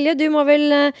 og Silje, du må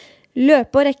vel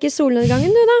løpe og rekke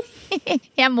solnedgangen, du da?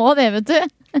 Jeg må det, vet du.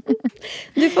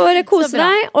 Du får kose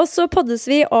deg, og så poddes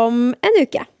vi om en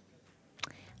uke.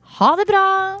 Ha det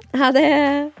bra. Ha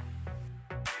det.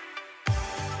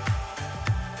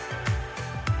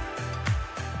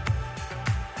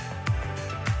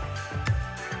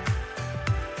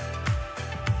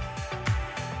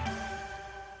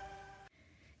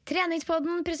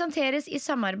 Treningspodden presenteres i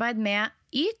samarbeid med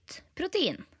Yt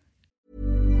Protein.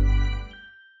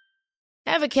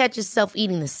 Ever catch yourself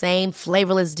eating the same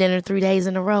flavorless dinner 3 days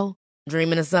in a row?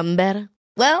 Dreaming of something better?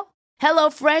 Well,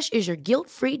 HelloFresh is your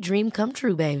guilt-free dream come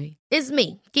true, baby. It's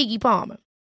me, Keke Palmer.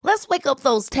 Let's wake up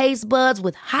those taste buds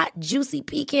with hot, juicy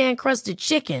pecan-crusted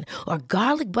chicken or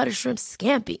garlic butter shrimp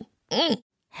scampi.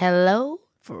 Hello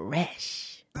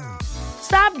Fresh.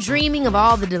 Stop dreaming of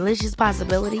all the delicious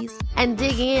possibilities and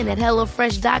dig in at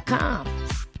HelloFresh.com.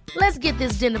 Let's get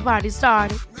this dinner party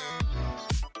started.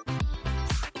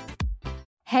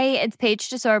 Hey, it's Paige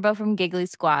DeSorbo from Giggly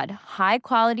Squad. High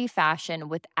quality fashion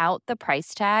without the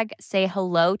price tag. Say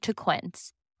hello to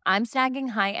Quince. I'm snagging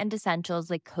high-end essentials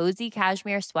like cozy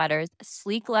cashmere sweaters,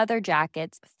 sleek leather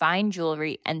jackets, fine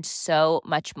jewelry, and so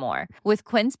much more. With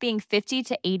Quince being 50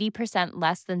 to 80%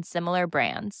 less than similar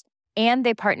brands. And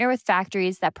they partner with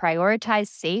factories that prioritize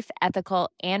safe, ethical,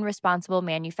 and responsible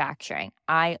manufacturing.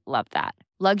 I love that.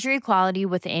 Luxury quality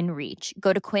within reach.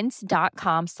 Go to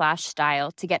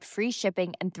quince.com/style to get free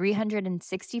shipping and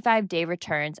 365-day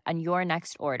returns on your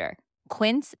next order.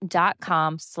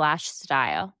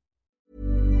 Quince.com/style.